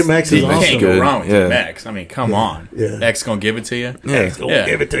Yeah, stuff. DMX is You awesome. can't go Good. wrong with Yeah. DMX. I mean, come on. Yeah. X gonna give it to you. Yeah. Yeah.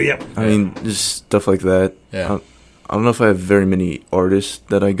 Give it to you. I mean, just stuff like that. Yeah. I don't know if I have very many artists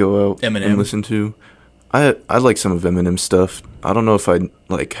that I go out Eminem. and listen to. I like some of Eminem's stuff. I don't know if I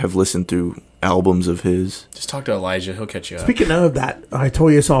like have listened through albums of his. Just talk to Elijah. He'll catch you up. Speaking of that, I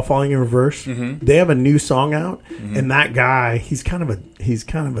told you I saw Falling in Reverse. Mm-hmm. They have a new song out, and that guy, he's kind of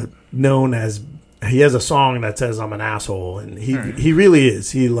a known as he has a song that says I'm an asshole, and he really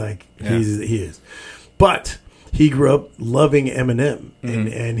is. He is. But he grew up loving Eminem,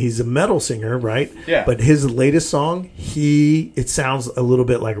 and he's a metal singer, right? Yeah. But his latest song, it sounds a little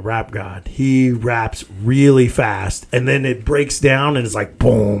bit like Rap God. He raps really fast, and then it breaks down, and it's like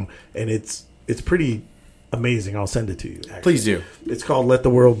boom, and it's pretty amazing. I'll send it to you. Actually. Please do. It's called "Let the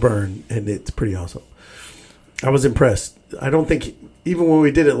World Burn," and it's pretty awesome. I was impressed. I don't think even when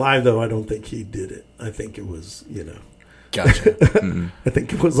we did it live, though, I don't think he did it. I think it was, Gotcha. I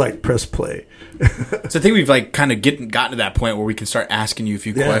think it was like press play. So I think we've like kind of gotten to that point where we can start asking you a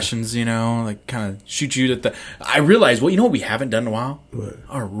few questions, like kind of shoot you at the. I realize, what we haven't done in a while? What?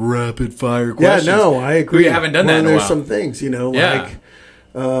 Our rapid fire questions. Yeah, no, I agree. We haven't done that in a while. There's some things, like.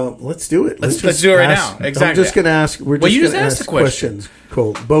 Let's do it. Let's do it right now. Exactly. I'm just going to ask. We're just going to ask the questions.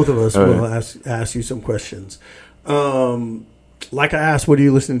 Colt. Both of us will ask you some questions. Like I asked, what are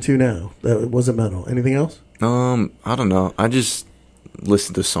you listening to now? That wasn't metal. Anything else? I don't know. I just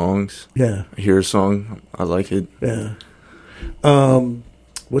listen to songs. Yeah. I hear a song. I like it. Yeah.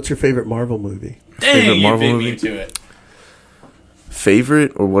 What's your favorite Marvel movie? Dang, favorite you Marvel beat movie? me to it.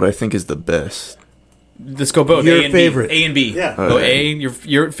 Favorite or what I think is the best? Let's go both. Your A and favorite. B. A and B. Yeah. Go A,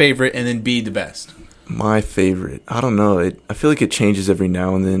 your favorite, and then B, the best. My favorite. I don't know. I feel like it changes every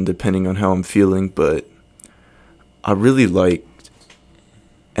now and then depending on how I'm feeling, but I really liked,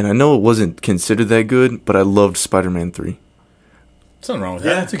 and I know it wasn't considered that good, but I loved Spider-Man 3. Something wrong with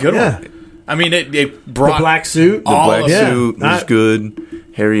that. That's a good one. I mean, it brought the black suit. The black suit was good.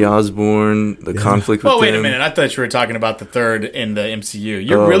 Harry Osborn, the conflict with wait a them. minute. I thought you were talking about the third in the MCU.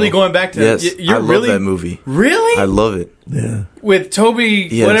 You're really going back to yes, you're I love really that movie. Really? I love it. Yeah. With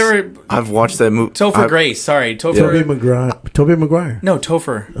Toby, whatever. I've watched that movie. Topher Grace. Sorry. Tobey Maguire. No,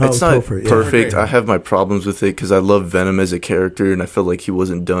 Topher. It's not Topher, perfect. I have my problems with it because I love Venom as a character, and I feel like he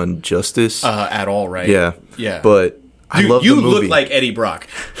wasn't done justice. At all, right? Yeah. Yeah. But I love the movie. You look like Eddie Brock.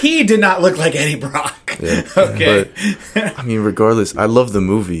 He did not look like Eddie Brock. Yeah. Okay. But, I mean, regardless, I love the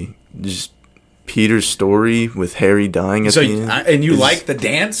movie. Just Peter's story with Harry dying at the end. And you like the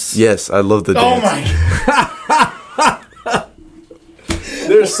dance? Yes, I love the dance. Oh my!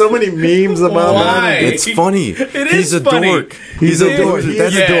 There's so many memes about that. It's funny. He's a funny. dork. He's a dork.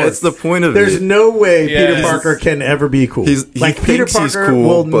 That's the point of There's it. no way Peter Parker can ever be cool. He Peter thinks he's Parker cool,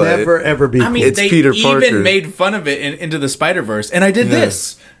 will but never ever be cool. I mean, It's they Peter Parker. even made fun of it Into the Spider-Verse, and I did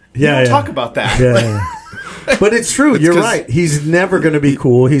this. Yeah, Talk about that. Yeah. But it's true. You're right. He's never going to be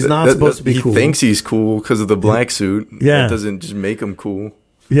cool. He's not supposed to be cool. He thinks he's cool because of the black suit. Yeah. That doesn't just make him cool.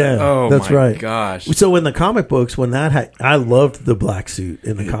 Yeah, Oh, that's my right. gosh. So in the comic books, when that I loved the black suit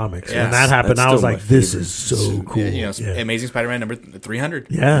in the comics. Yes. When that happened, That's I was still like, my "This favorite is so suit. cool." Amazing Spider-Man number 300.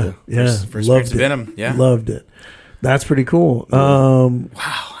 Yeah. First Loved appearance it. of Venom. Yeah. Loved it. That's pretty cool. Wow,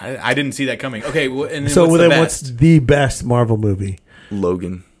 I didn't see that coming. Okay, and then So what's then, the what's best? the best Marvel movie?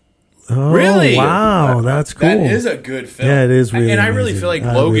 Logan. Oh, Really? Wow, that's cool. That is a good film. Yeah, it is really And I really amazing. feel like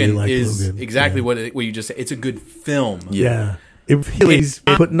I Logan really like is Logan. exactly what you just said. It's a good film. Yeah. He's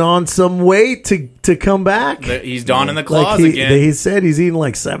putting on some weight to come back. He's donning the claws Like again. he said he's eating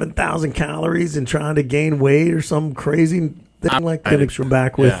like 7,000 calories and trying to gain weight or some crazy thing like that. From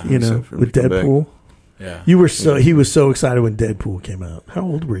back with with Deadpool. Yeah. He was so excited when Deadpool came out. How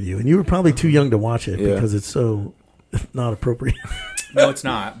old were you? And you were probably too young to watch it because it's so not appropriate. No, it's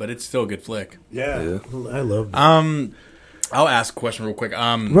not, but it's still a good flick. Yeah. I love it. I'll ask a question real quick.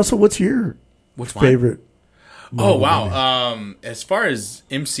 Russell, what's your favorite? Oh wow! As far as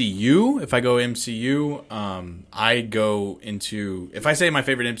MCU, if I go MCU, I go into. If I say my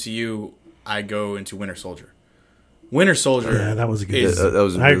favorite MCU, I go into Winter Soldier. Winter Soldier. Yeah, that was a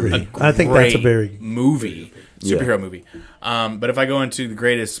good. I agree. I think that's a very movie, superhero movie. But if I go into the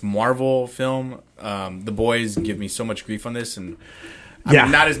greatest Marvel film, the boys give me so much grief on this, and I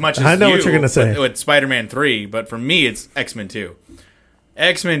mean, not as much as I know what you're gonna say with Spider-Man 3, but for me, it's X-Men 2.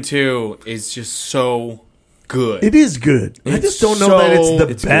 X-Men 2 is just so good. It is good. I just don't know that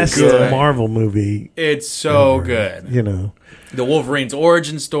it's the best good. Marvel movie. It's so good. You know, the Wolverine's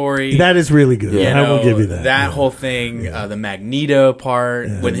origin story. that is really good. I will give you that. That whole thing, the Magneto part,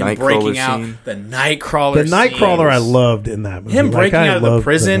 with him breaking out the Nightcrawler. The Nightcrawler I loved in that movie. Him breaking out of the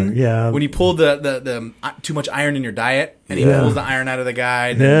prison. Yeah. When he pulled the too much iron in your diet, and he pulls the iron out of the guy,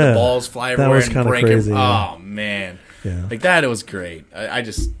 and then the balls fly everywhere was and kinda break crazy, him. yeah. Oh man, Yeah. like that. It was great. I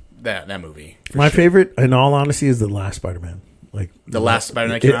just that movie. My favorite, in all honesty, is the last Spider-Man. Like The last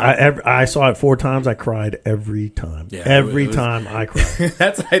Spider-Man that came out? I saw it 4 times. I cried every time. Yeah, every it was- time I cried.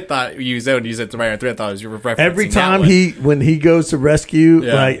 That's what I thought you said when you said Spider-Man 3. I thought it was your referencing Every that time one. when he goes to rescue,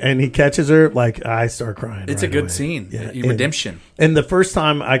 Yeah. like, and he catches her, like, I start crying. It's a right good away. scene. Yeah. Redemption. And the first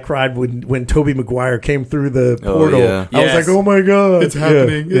time I cried when Tobey Maguire came through the Oh, portal, yeah. I was Yes. like, "Oh my god, It's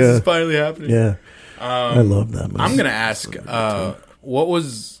happening. Yeah, This is finally happening. yeah. I love that movie. I'm gonna ask, what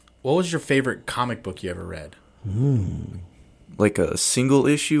was your favorite comic book you ever read? Like a single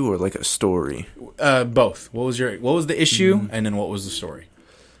issue or like a story? Both. What was the issue, and then what was the story?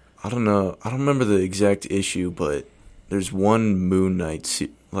 I don't know. I don't remember the exact issue, but there's one Moon Knight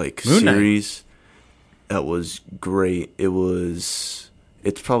series that was great. It's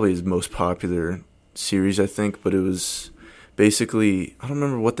probably his most popular series, I think, but it was basically, I don't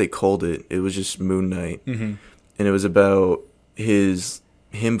remember what they called it. It was just Moon Knight. Mm-hmm. And it was about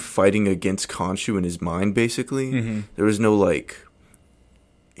him fighting against Khonshu in his mind, basically. Mm-hmm. There was no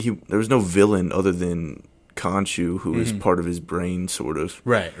there was no villain other than Khonshu, who was part of his brain, sort of.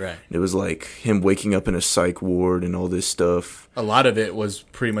 Right. It was like him waking up in a psych ward and all this stuff. A lot of it was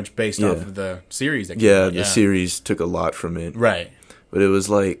pretty much based off of the series. That came Yeah, out. the series took a lot from it. Right. But it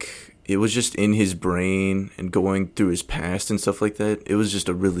was just in his brain and going through his past and stuff like that. It was just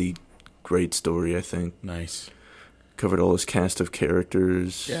a really great story, I think. Nice. Covered all his cast of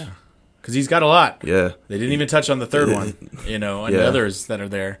characters. Yeah. Because he's got a lot. Yeah. They didn't even touch on the third one, and the others that are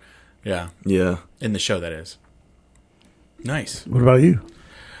there. Yeah. Yeah. In the show, that is. Nice. What about you?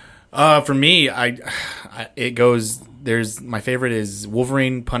 For me, it goes. There's my favorite is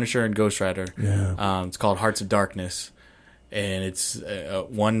Wolverine, Punisher, and Ghost Rider. Yeah. It's called Hearts of Darkness, and it's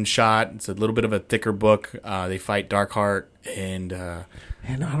one shot. It's a little bit of a thicker book. They fight Darkheart, and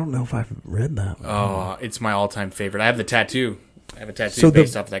And I don't know if I've read that one. it's my all-time favorite. I have the tattoo. I have a tattoo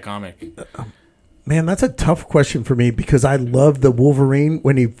based off of that comic. Man, that's a tough question for me because I love the Wolverine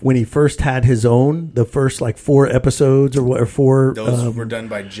when he first had his own, the first like 4 episodes or 4. Those were done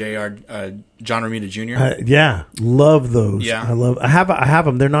by John Romita Jr. Yeah, love those. Yeah. I have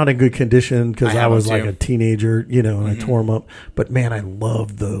them. They're not in good condition because I I have was them like too. a teenager, and I tore them up. But man, I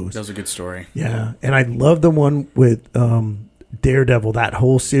love those. That was a good story. Yeah, and I love the one with Daredevil, that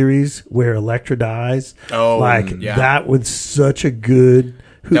whole series where Elektra dies. Oh, yeah. That was such a good.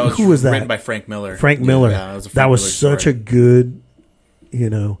 Who was that? Written by Frank Miller. Frank Miller. Yeah, that was Miller such story. a good,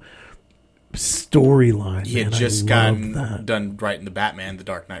 storyline. He had man. just I loved gotten done writing the Batman, The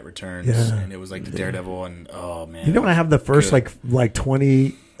Dark Knight Returns, Yeah. and it was like the Daredevil, and oh man, I have the first good. like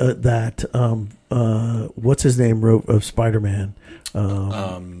 20 that what's his name wrote of Spider-Man.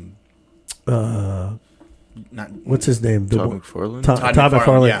 What's his name? Todd McFarlane? Todd McFarlane,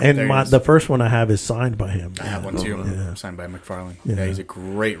 McFarlane. yeah, and there he is. the first one I have is signed by him. I have one too, Yeah. signed by McFarlane. Yeah. Yeah, he's a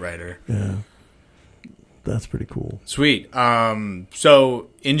great writer. Yeah, that's pretty cool. Sweet. So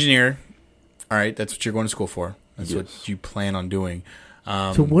engineer. All right, that's what you're going to school for. That's Yes. what you plan on doing.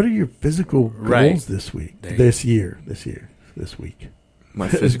 So, what are your physical goals Right. this week? There you This week. My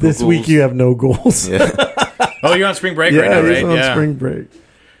physical This goals? week you have no goals. Yeah. Oh, you're on spring break Yeah, right now, right? he's on Yeah. spring break.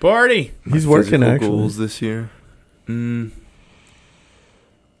 Party. He's working Physical actually. goals this year? I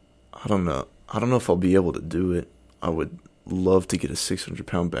don't know. I don't know if I'll be able to do it. I would love to get a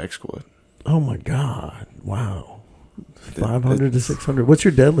 600-pound back squat. Oh my god! Wow, 500 to 600. What's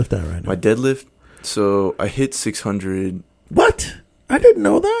your deadlift at right now? My deadlift, so I hit 600. What? I didn't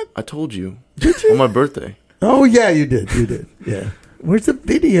know that. I told you. Did you? On my birthday. Oh yeah, you did. You did. Yeah. Where's the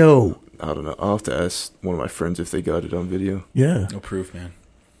video? I don't know. I'll have to ask one of my friends if they got it on video. Yeah. No proof, man.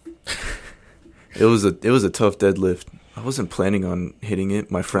 It was a tough deadlift. I wasn't planning on hitting it.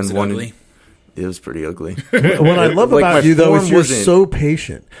 My friend Was it wanted. ugly? It was pretty ugly. What I love Like, my about you though is form you're wasn't- so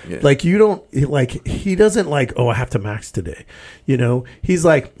patient. Yeah. Like you don't like he doesn't like, oh, I have to max today. He's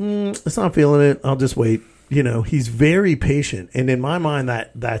like, it's not feeling it. I'll just wait. He's very patient, and in my mind,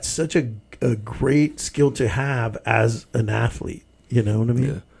 that's such a great skill to have as an athlete. You know what I mean?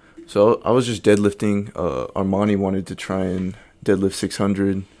 Yeah. So I was just deadlifting. Armani wanted to try and deadlift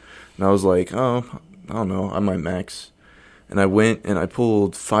 600, and I was like, oh, I don't know, I might max. And I went and I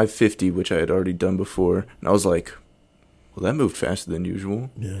pulled 550, which I had already done before, and I was like, well, that moved faster than usual.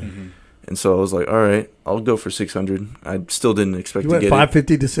 Yeah. Mm-hmm. And so I was like, all right, I'll go for 600. I still didn't expect You to went get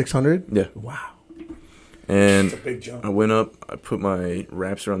 550 to 600. it. Yeah. Wow. And Big jump. I went up, I put my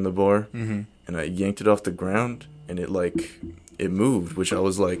wraps around the bar, Mm-hmm. and I yanked it off the ground, and it moved, which I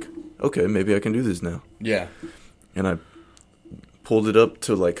was like, okay, maybe I can do this now. Yeah. And I pulled it up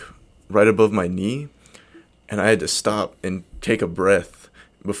to right above my knee, and I had to stop and take a breath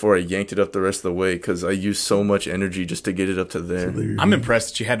before I yanked it up the rest of the way because I used so much energy just to get it up to there. I'm impressed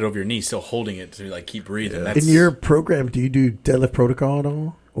that you had it over your knee, still holding it to like keep breathing. Yeah. That's, In your program, do you do deadlift protocol at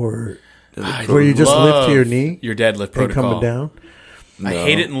all, or I where you just lift to your love knee your deadlift and protocol. coming down? I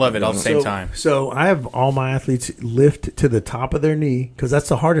hate it and love it all at the same time. So I have all my athletes lift to the top of their knee because that's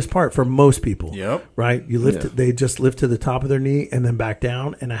the hardest part for most people. Yep. Right? You lift. Yeah. They just lift to the top of their knee and then back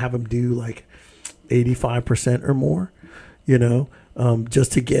down, and I have them do like 85% or more. You know,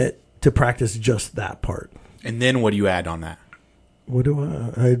 just to practice just that part. And then what do you add on that? What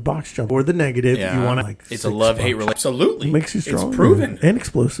do I box jump or the negative? Yeah. You want to like it's a love-hate relationship. Absolutely. It makes you stronger. It's proven. And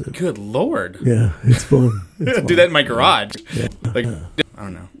explosive. Good Lord. Yeah, it's fun. It's fun. Do that in my garage. Like, I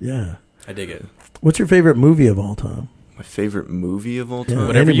don't know. Yeah. I dig it. What's your favorite movie of all time? My favorite movie of all Yeah. time?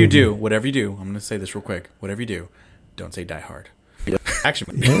 Whatever any you movie. do, whatever you do, I'm going to say this real quick. Whatever you do, don't say Die Hard. Yeah. Action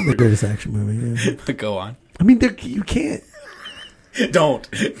movie. Yeah, the greatest action movie. Yeah. Go on. I mean, you can't. Don't.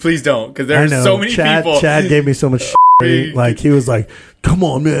 Please don't. Because I there's know. so many people. Chad gave me so much shit. Like, he was like, come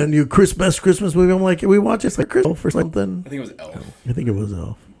on, man, you best Christmas movie. I'm like, we watch it like Christmas or something. I think it was Elf. I think it was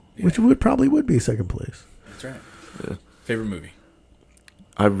Elf, Yeah. which probably would be second place. That's right. Yeah. Favorite movie?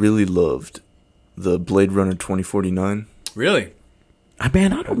 I really loved the Blade Runner 2049. Really? I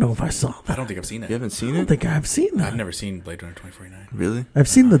don't know if I saw I that. don't think I've seen You it. haven't seen I don't it? think I've seen that. I've never seen Blade Runner 2049. Really? I've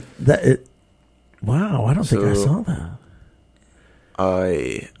seen Wow, I don't think I So- saw that.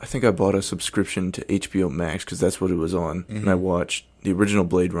 I think I bought a subscription to HBO Max because that's what it was on, and I watched the original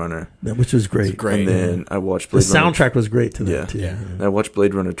Blade Runner, Which was great. It's great. and then I watched The Blade Runner. soundtrack was great to that Yeah. too. Yeah. And I watched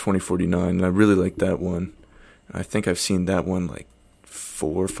Blade Runner 2049, and I really liked that one. I think I've seen that one like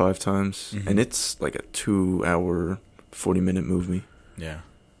 4 or 5 times, Mhm. and it's like a 2-hour, 40-minute movie. Yeah.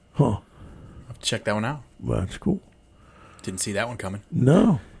 Huh. I'll check that one out. Well, that's cool. Didn't see that one coming.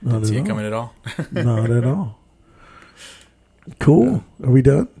 No, not Didn't see at it all. coming at all. Not at all. Cool. Are we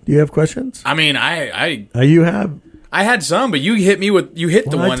done? Do you have questions? I mean, I You have. had some, but you hit the Well,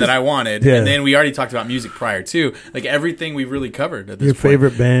 I one that just- I wanted, Yeah. and then we already talked about music prior too. Like everything we've really covered at this Your point.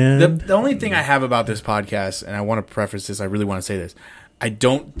 favorite band? The only thing I have about this podcast, and I want to preface this, I really want to say this. I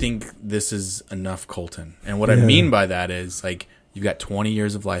don't think this is enough, Colton. And what I Yeah. mean by that is like you've got 20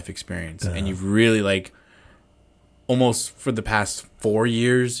 years of life experience, and you've really like almost for the past 4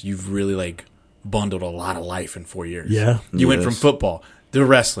 years, you've really like bundled a lot of life in 4 years. Yeah. You went from Yes. football to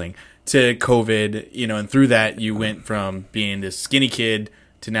wrestling to COVID, and through that you went from being this skinny kid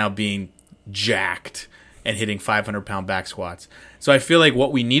to now being jacked and hitting 500-pound back squats. So I feel like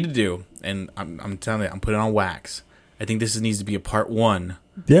what we need to do, and I'm telling you, I'm putting it on wax. I think this needs to be a part 1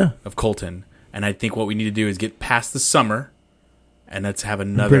 Yeah. of Colton, and I think what we need to do is get past the summer, and let's have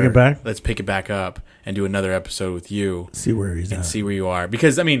another. Bring it back? Let's pick it back up and do another episode with you See where he's and at. see where you are.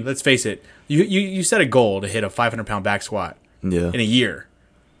 Because I mean, let's face it, you set a goal to hit a 500-pound back squat Yeah. in a year.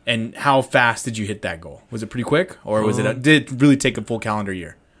 And how fast did you hit that goal? Was it pretty quick, or was did it really take a full calendar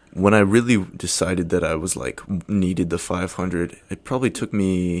year? When I really decided that I was like needed the 500, it probably took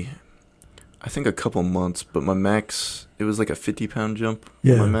me, I think, a couple months. But my max, it was like a 50-pound jump.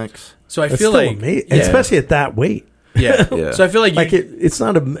 Yeah. My max. So I That's feel still like, amazing, yeah, especially at that weight. yeah. Yeah. So I feel like, Like it's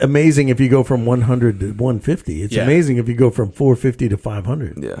not amazing if you go from 100 to 150. It's Yeah. amazing if you go from 450 to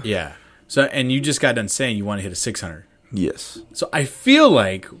 500. Yeah. yeah. So and you just got done saying you want to hit a 600. Yes. So I feel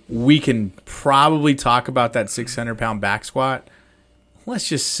like we can probably talk about that 600-pound back squat. Let's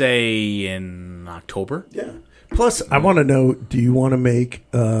just say in October. Yeah. Plus, I want to know: do you want to make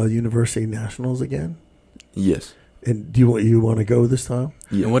University Nationals again? Yes. And do you want to go this time?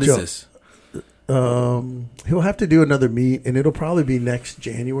 Yeah. And what is Joe. this? He'll have to do another meet, and it'll probably be next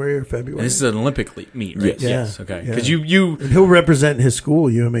January or February. And this is an Olympic meet, right? Yes. Yeah. Okay. Yeah. Because you And he'll represent his school,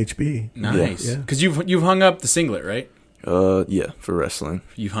 UMHB. nice. Yeah. Because you've hung up the singlet, right? Yeah, for wrestling.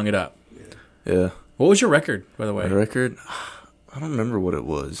 You've hung it up. Yeah. What was your record, by the way? My record, I don't remember what it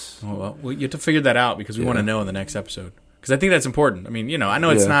was. Oh, well, you have to figure that out because we Yeah. want to know in the next episode. Because I think that's important. I mean, I know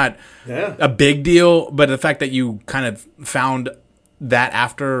it's Yeah. not a big deal, but the fact that you kind of found that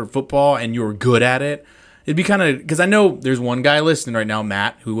after football and you were good at it, it'd be kind of, because I know there's one guy listening right now,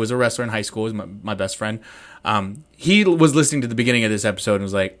 Matt, who was a wrestler in high school, is my best friend. He was listening to the beginning of this episode and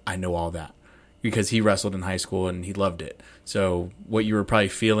was like, I know all that because he wrestled in high school and he loved it. So what you were probably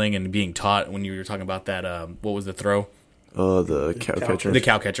feeling and being taught when you were talking about that, what was the throw? The cow catcher. The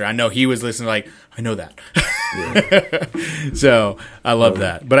cow catcher. I know he was listening like, I know that. So I love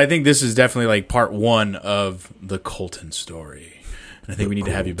that. But I think this is definitely like part 1 of the Colton story. And I think we need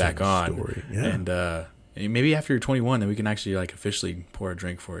to have you back Colton on. story, yeah. And maybe after you're 21, then we can actually like officially pour a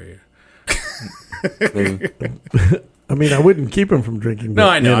drink for you. Maybe. I mean, I wouldn't keep him from drinking. No, but,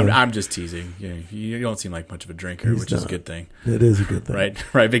 I know. you I'm just teasing. You don't seem like much of a drinker, which is a good thing. It is a good thing.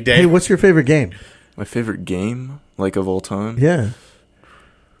 Right, Big Dave? Hey, what's your favorite game? My favorite game, like of all time? Yeah.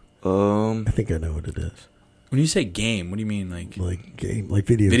 I think I know what it is. When you say game, what do you mean? Like game, like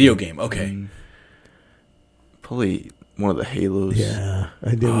video game. Okay. Probably one of the Halos. Yeah,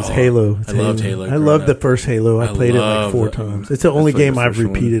 I did. It was Halo. I loved Halo. I loved the first Halo. I played it like 4 times. It's the only game I've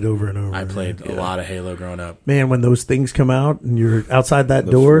repeated over and over. I played a lot of Halo growing up. Man, when those things come out and you're outside that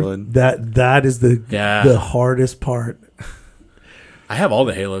door, that is the hardest part. I have all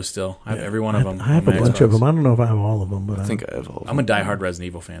the Halos still. I have every one of them. I have a bunch of them. I don't know if I have all of them, but I think I have all of them. I'm a diehard Resident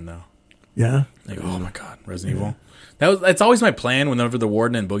Evil fan, though. Yeah? Oh, my God. Resident Evil. That's always my plan. Whenever the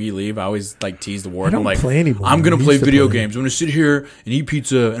Warden and Boogie leave, I always tease the Warden. I don't play anymore. I'm going to play video games. I'm going to sit here and eat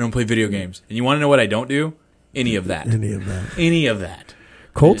pizza and I'm going to play video games. And you want to know what I don't do? Any of that. Any of that.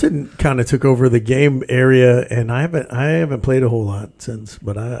 Colton kind of took over the game area, and I haven't played a whole lot since,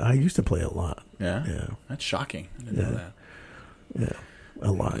 but I used to play a lot. Yeah? Yeah. That's shocking. I didn't know that. Yeah,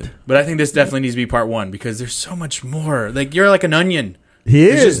 a lot. But I think this definitely needs to be part 1 because there's so much more. You're like an onion. He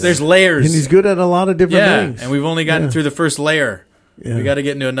is. There's layers. And he's good at a lot of different things. And we've only gotten through the first layer. Yeah. We got to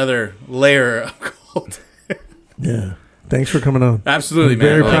get into another layer of gold. Yeah. Thanks for coming on. Absolutely, man.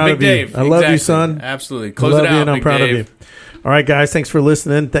 Very proud Big of Dave. you. I love you, son. Absolutely. Close it out, and I'm Big proud Dave. of you. All right, guys. Thanks for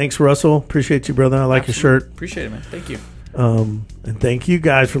listening. Thanks, Russell. Appreciate you, brother. I like your shirt. Appreciate it, man. Thank you. And thank you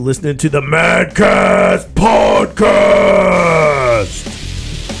guys for listening to the Madcast Podcast.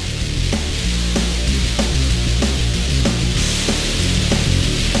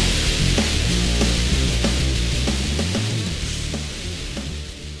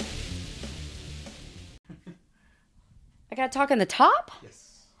 I gotta talk on the top?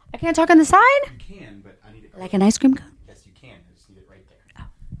 Yes. I can't talk on the side? You can, but I need it. Like an ice cream cone? Yes, you can. I just need it right there. Oh.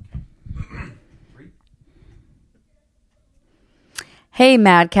 Okay. 3. Hey,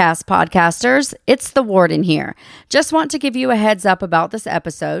 Madcast podcasters. It's the Warden here. Just want to give you a heads up about this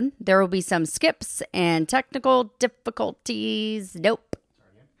episode. There will be some skips and technical difficulties. Nope.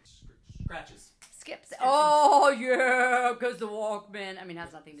 Scratches. Skips. Oh, yeah, because the Walkman. I mean,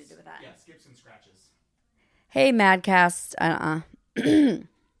 has nothing to do with that. Yeah, skips and scratches. Hey, Madcast.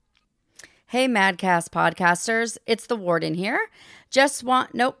 Hey, Madcast podcasters. It's the Warden here. Just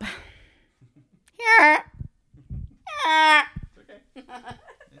want... Nope. Here. Okay.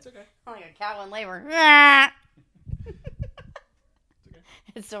 It's okay. I'm like a cow in labor. It's okay.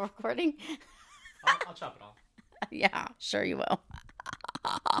 It's still recording? I'll chop it off. Yeah, sure you will.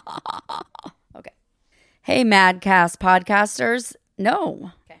 Okay. Hey, Madcast podcasters.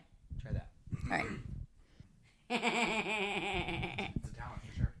 No. Okay. Try that. All right. It's a talent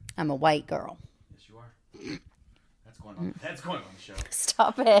for sure. I'm a white girl. Yes, you are. That's going on. That's going on the show.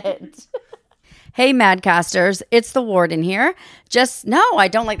 Stop it. Hey, Madcasters. It's the Warden here. No, I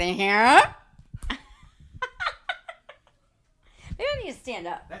don't like the hair. Maybe I need to stand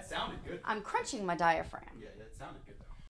up. That sounded good. I'm crunching my diaphragm. Yeah, that sounded good.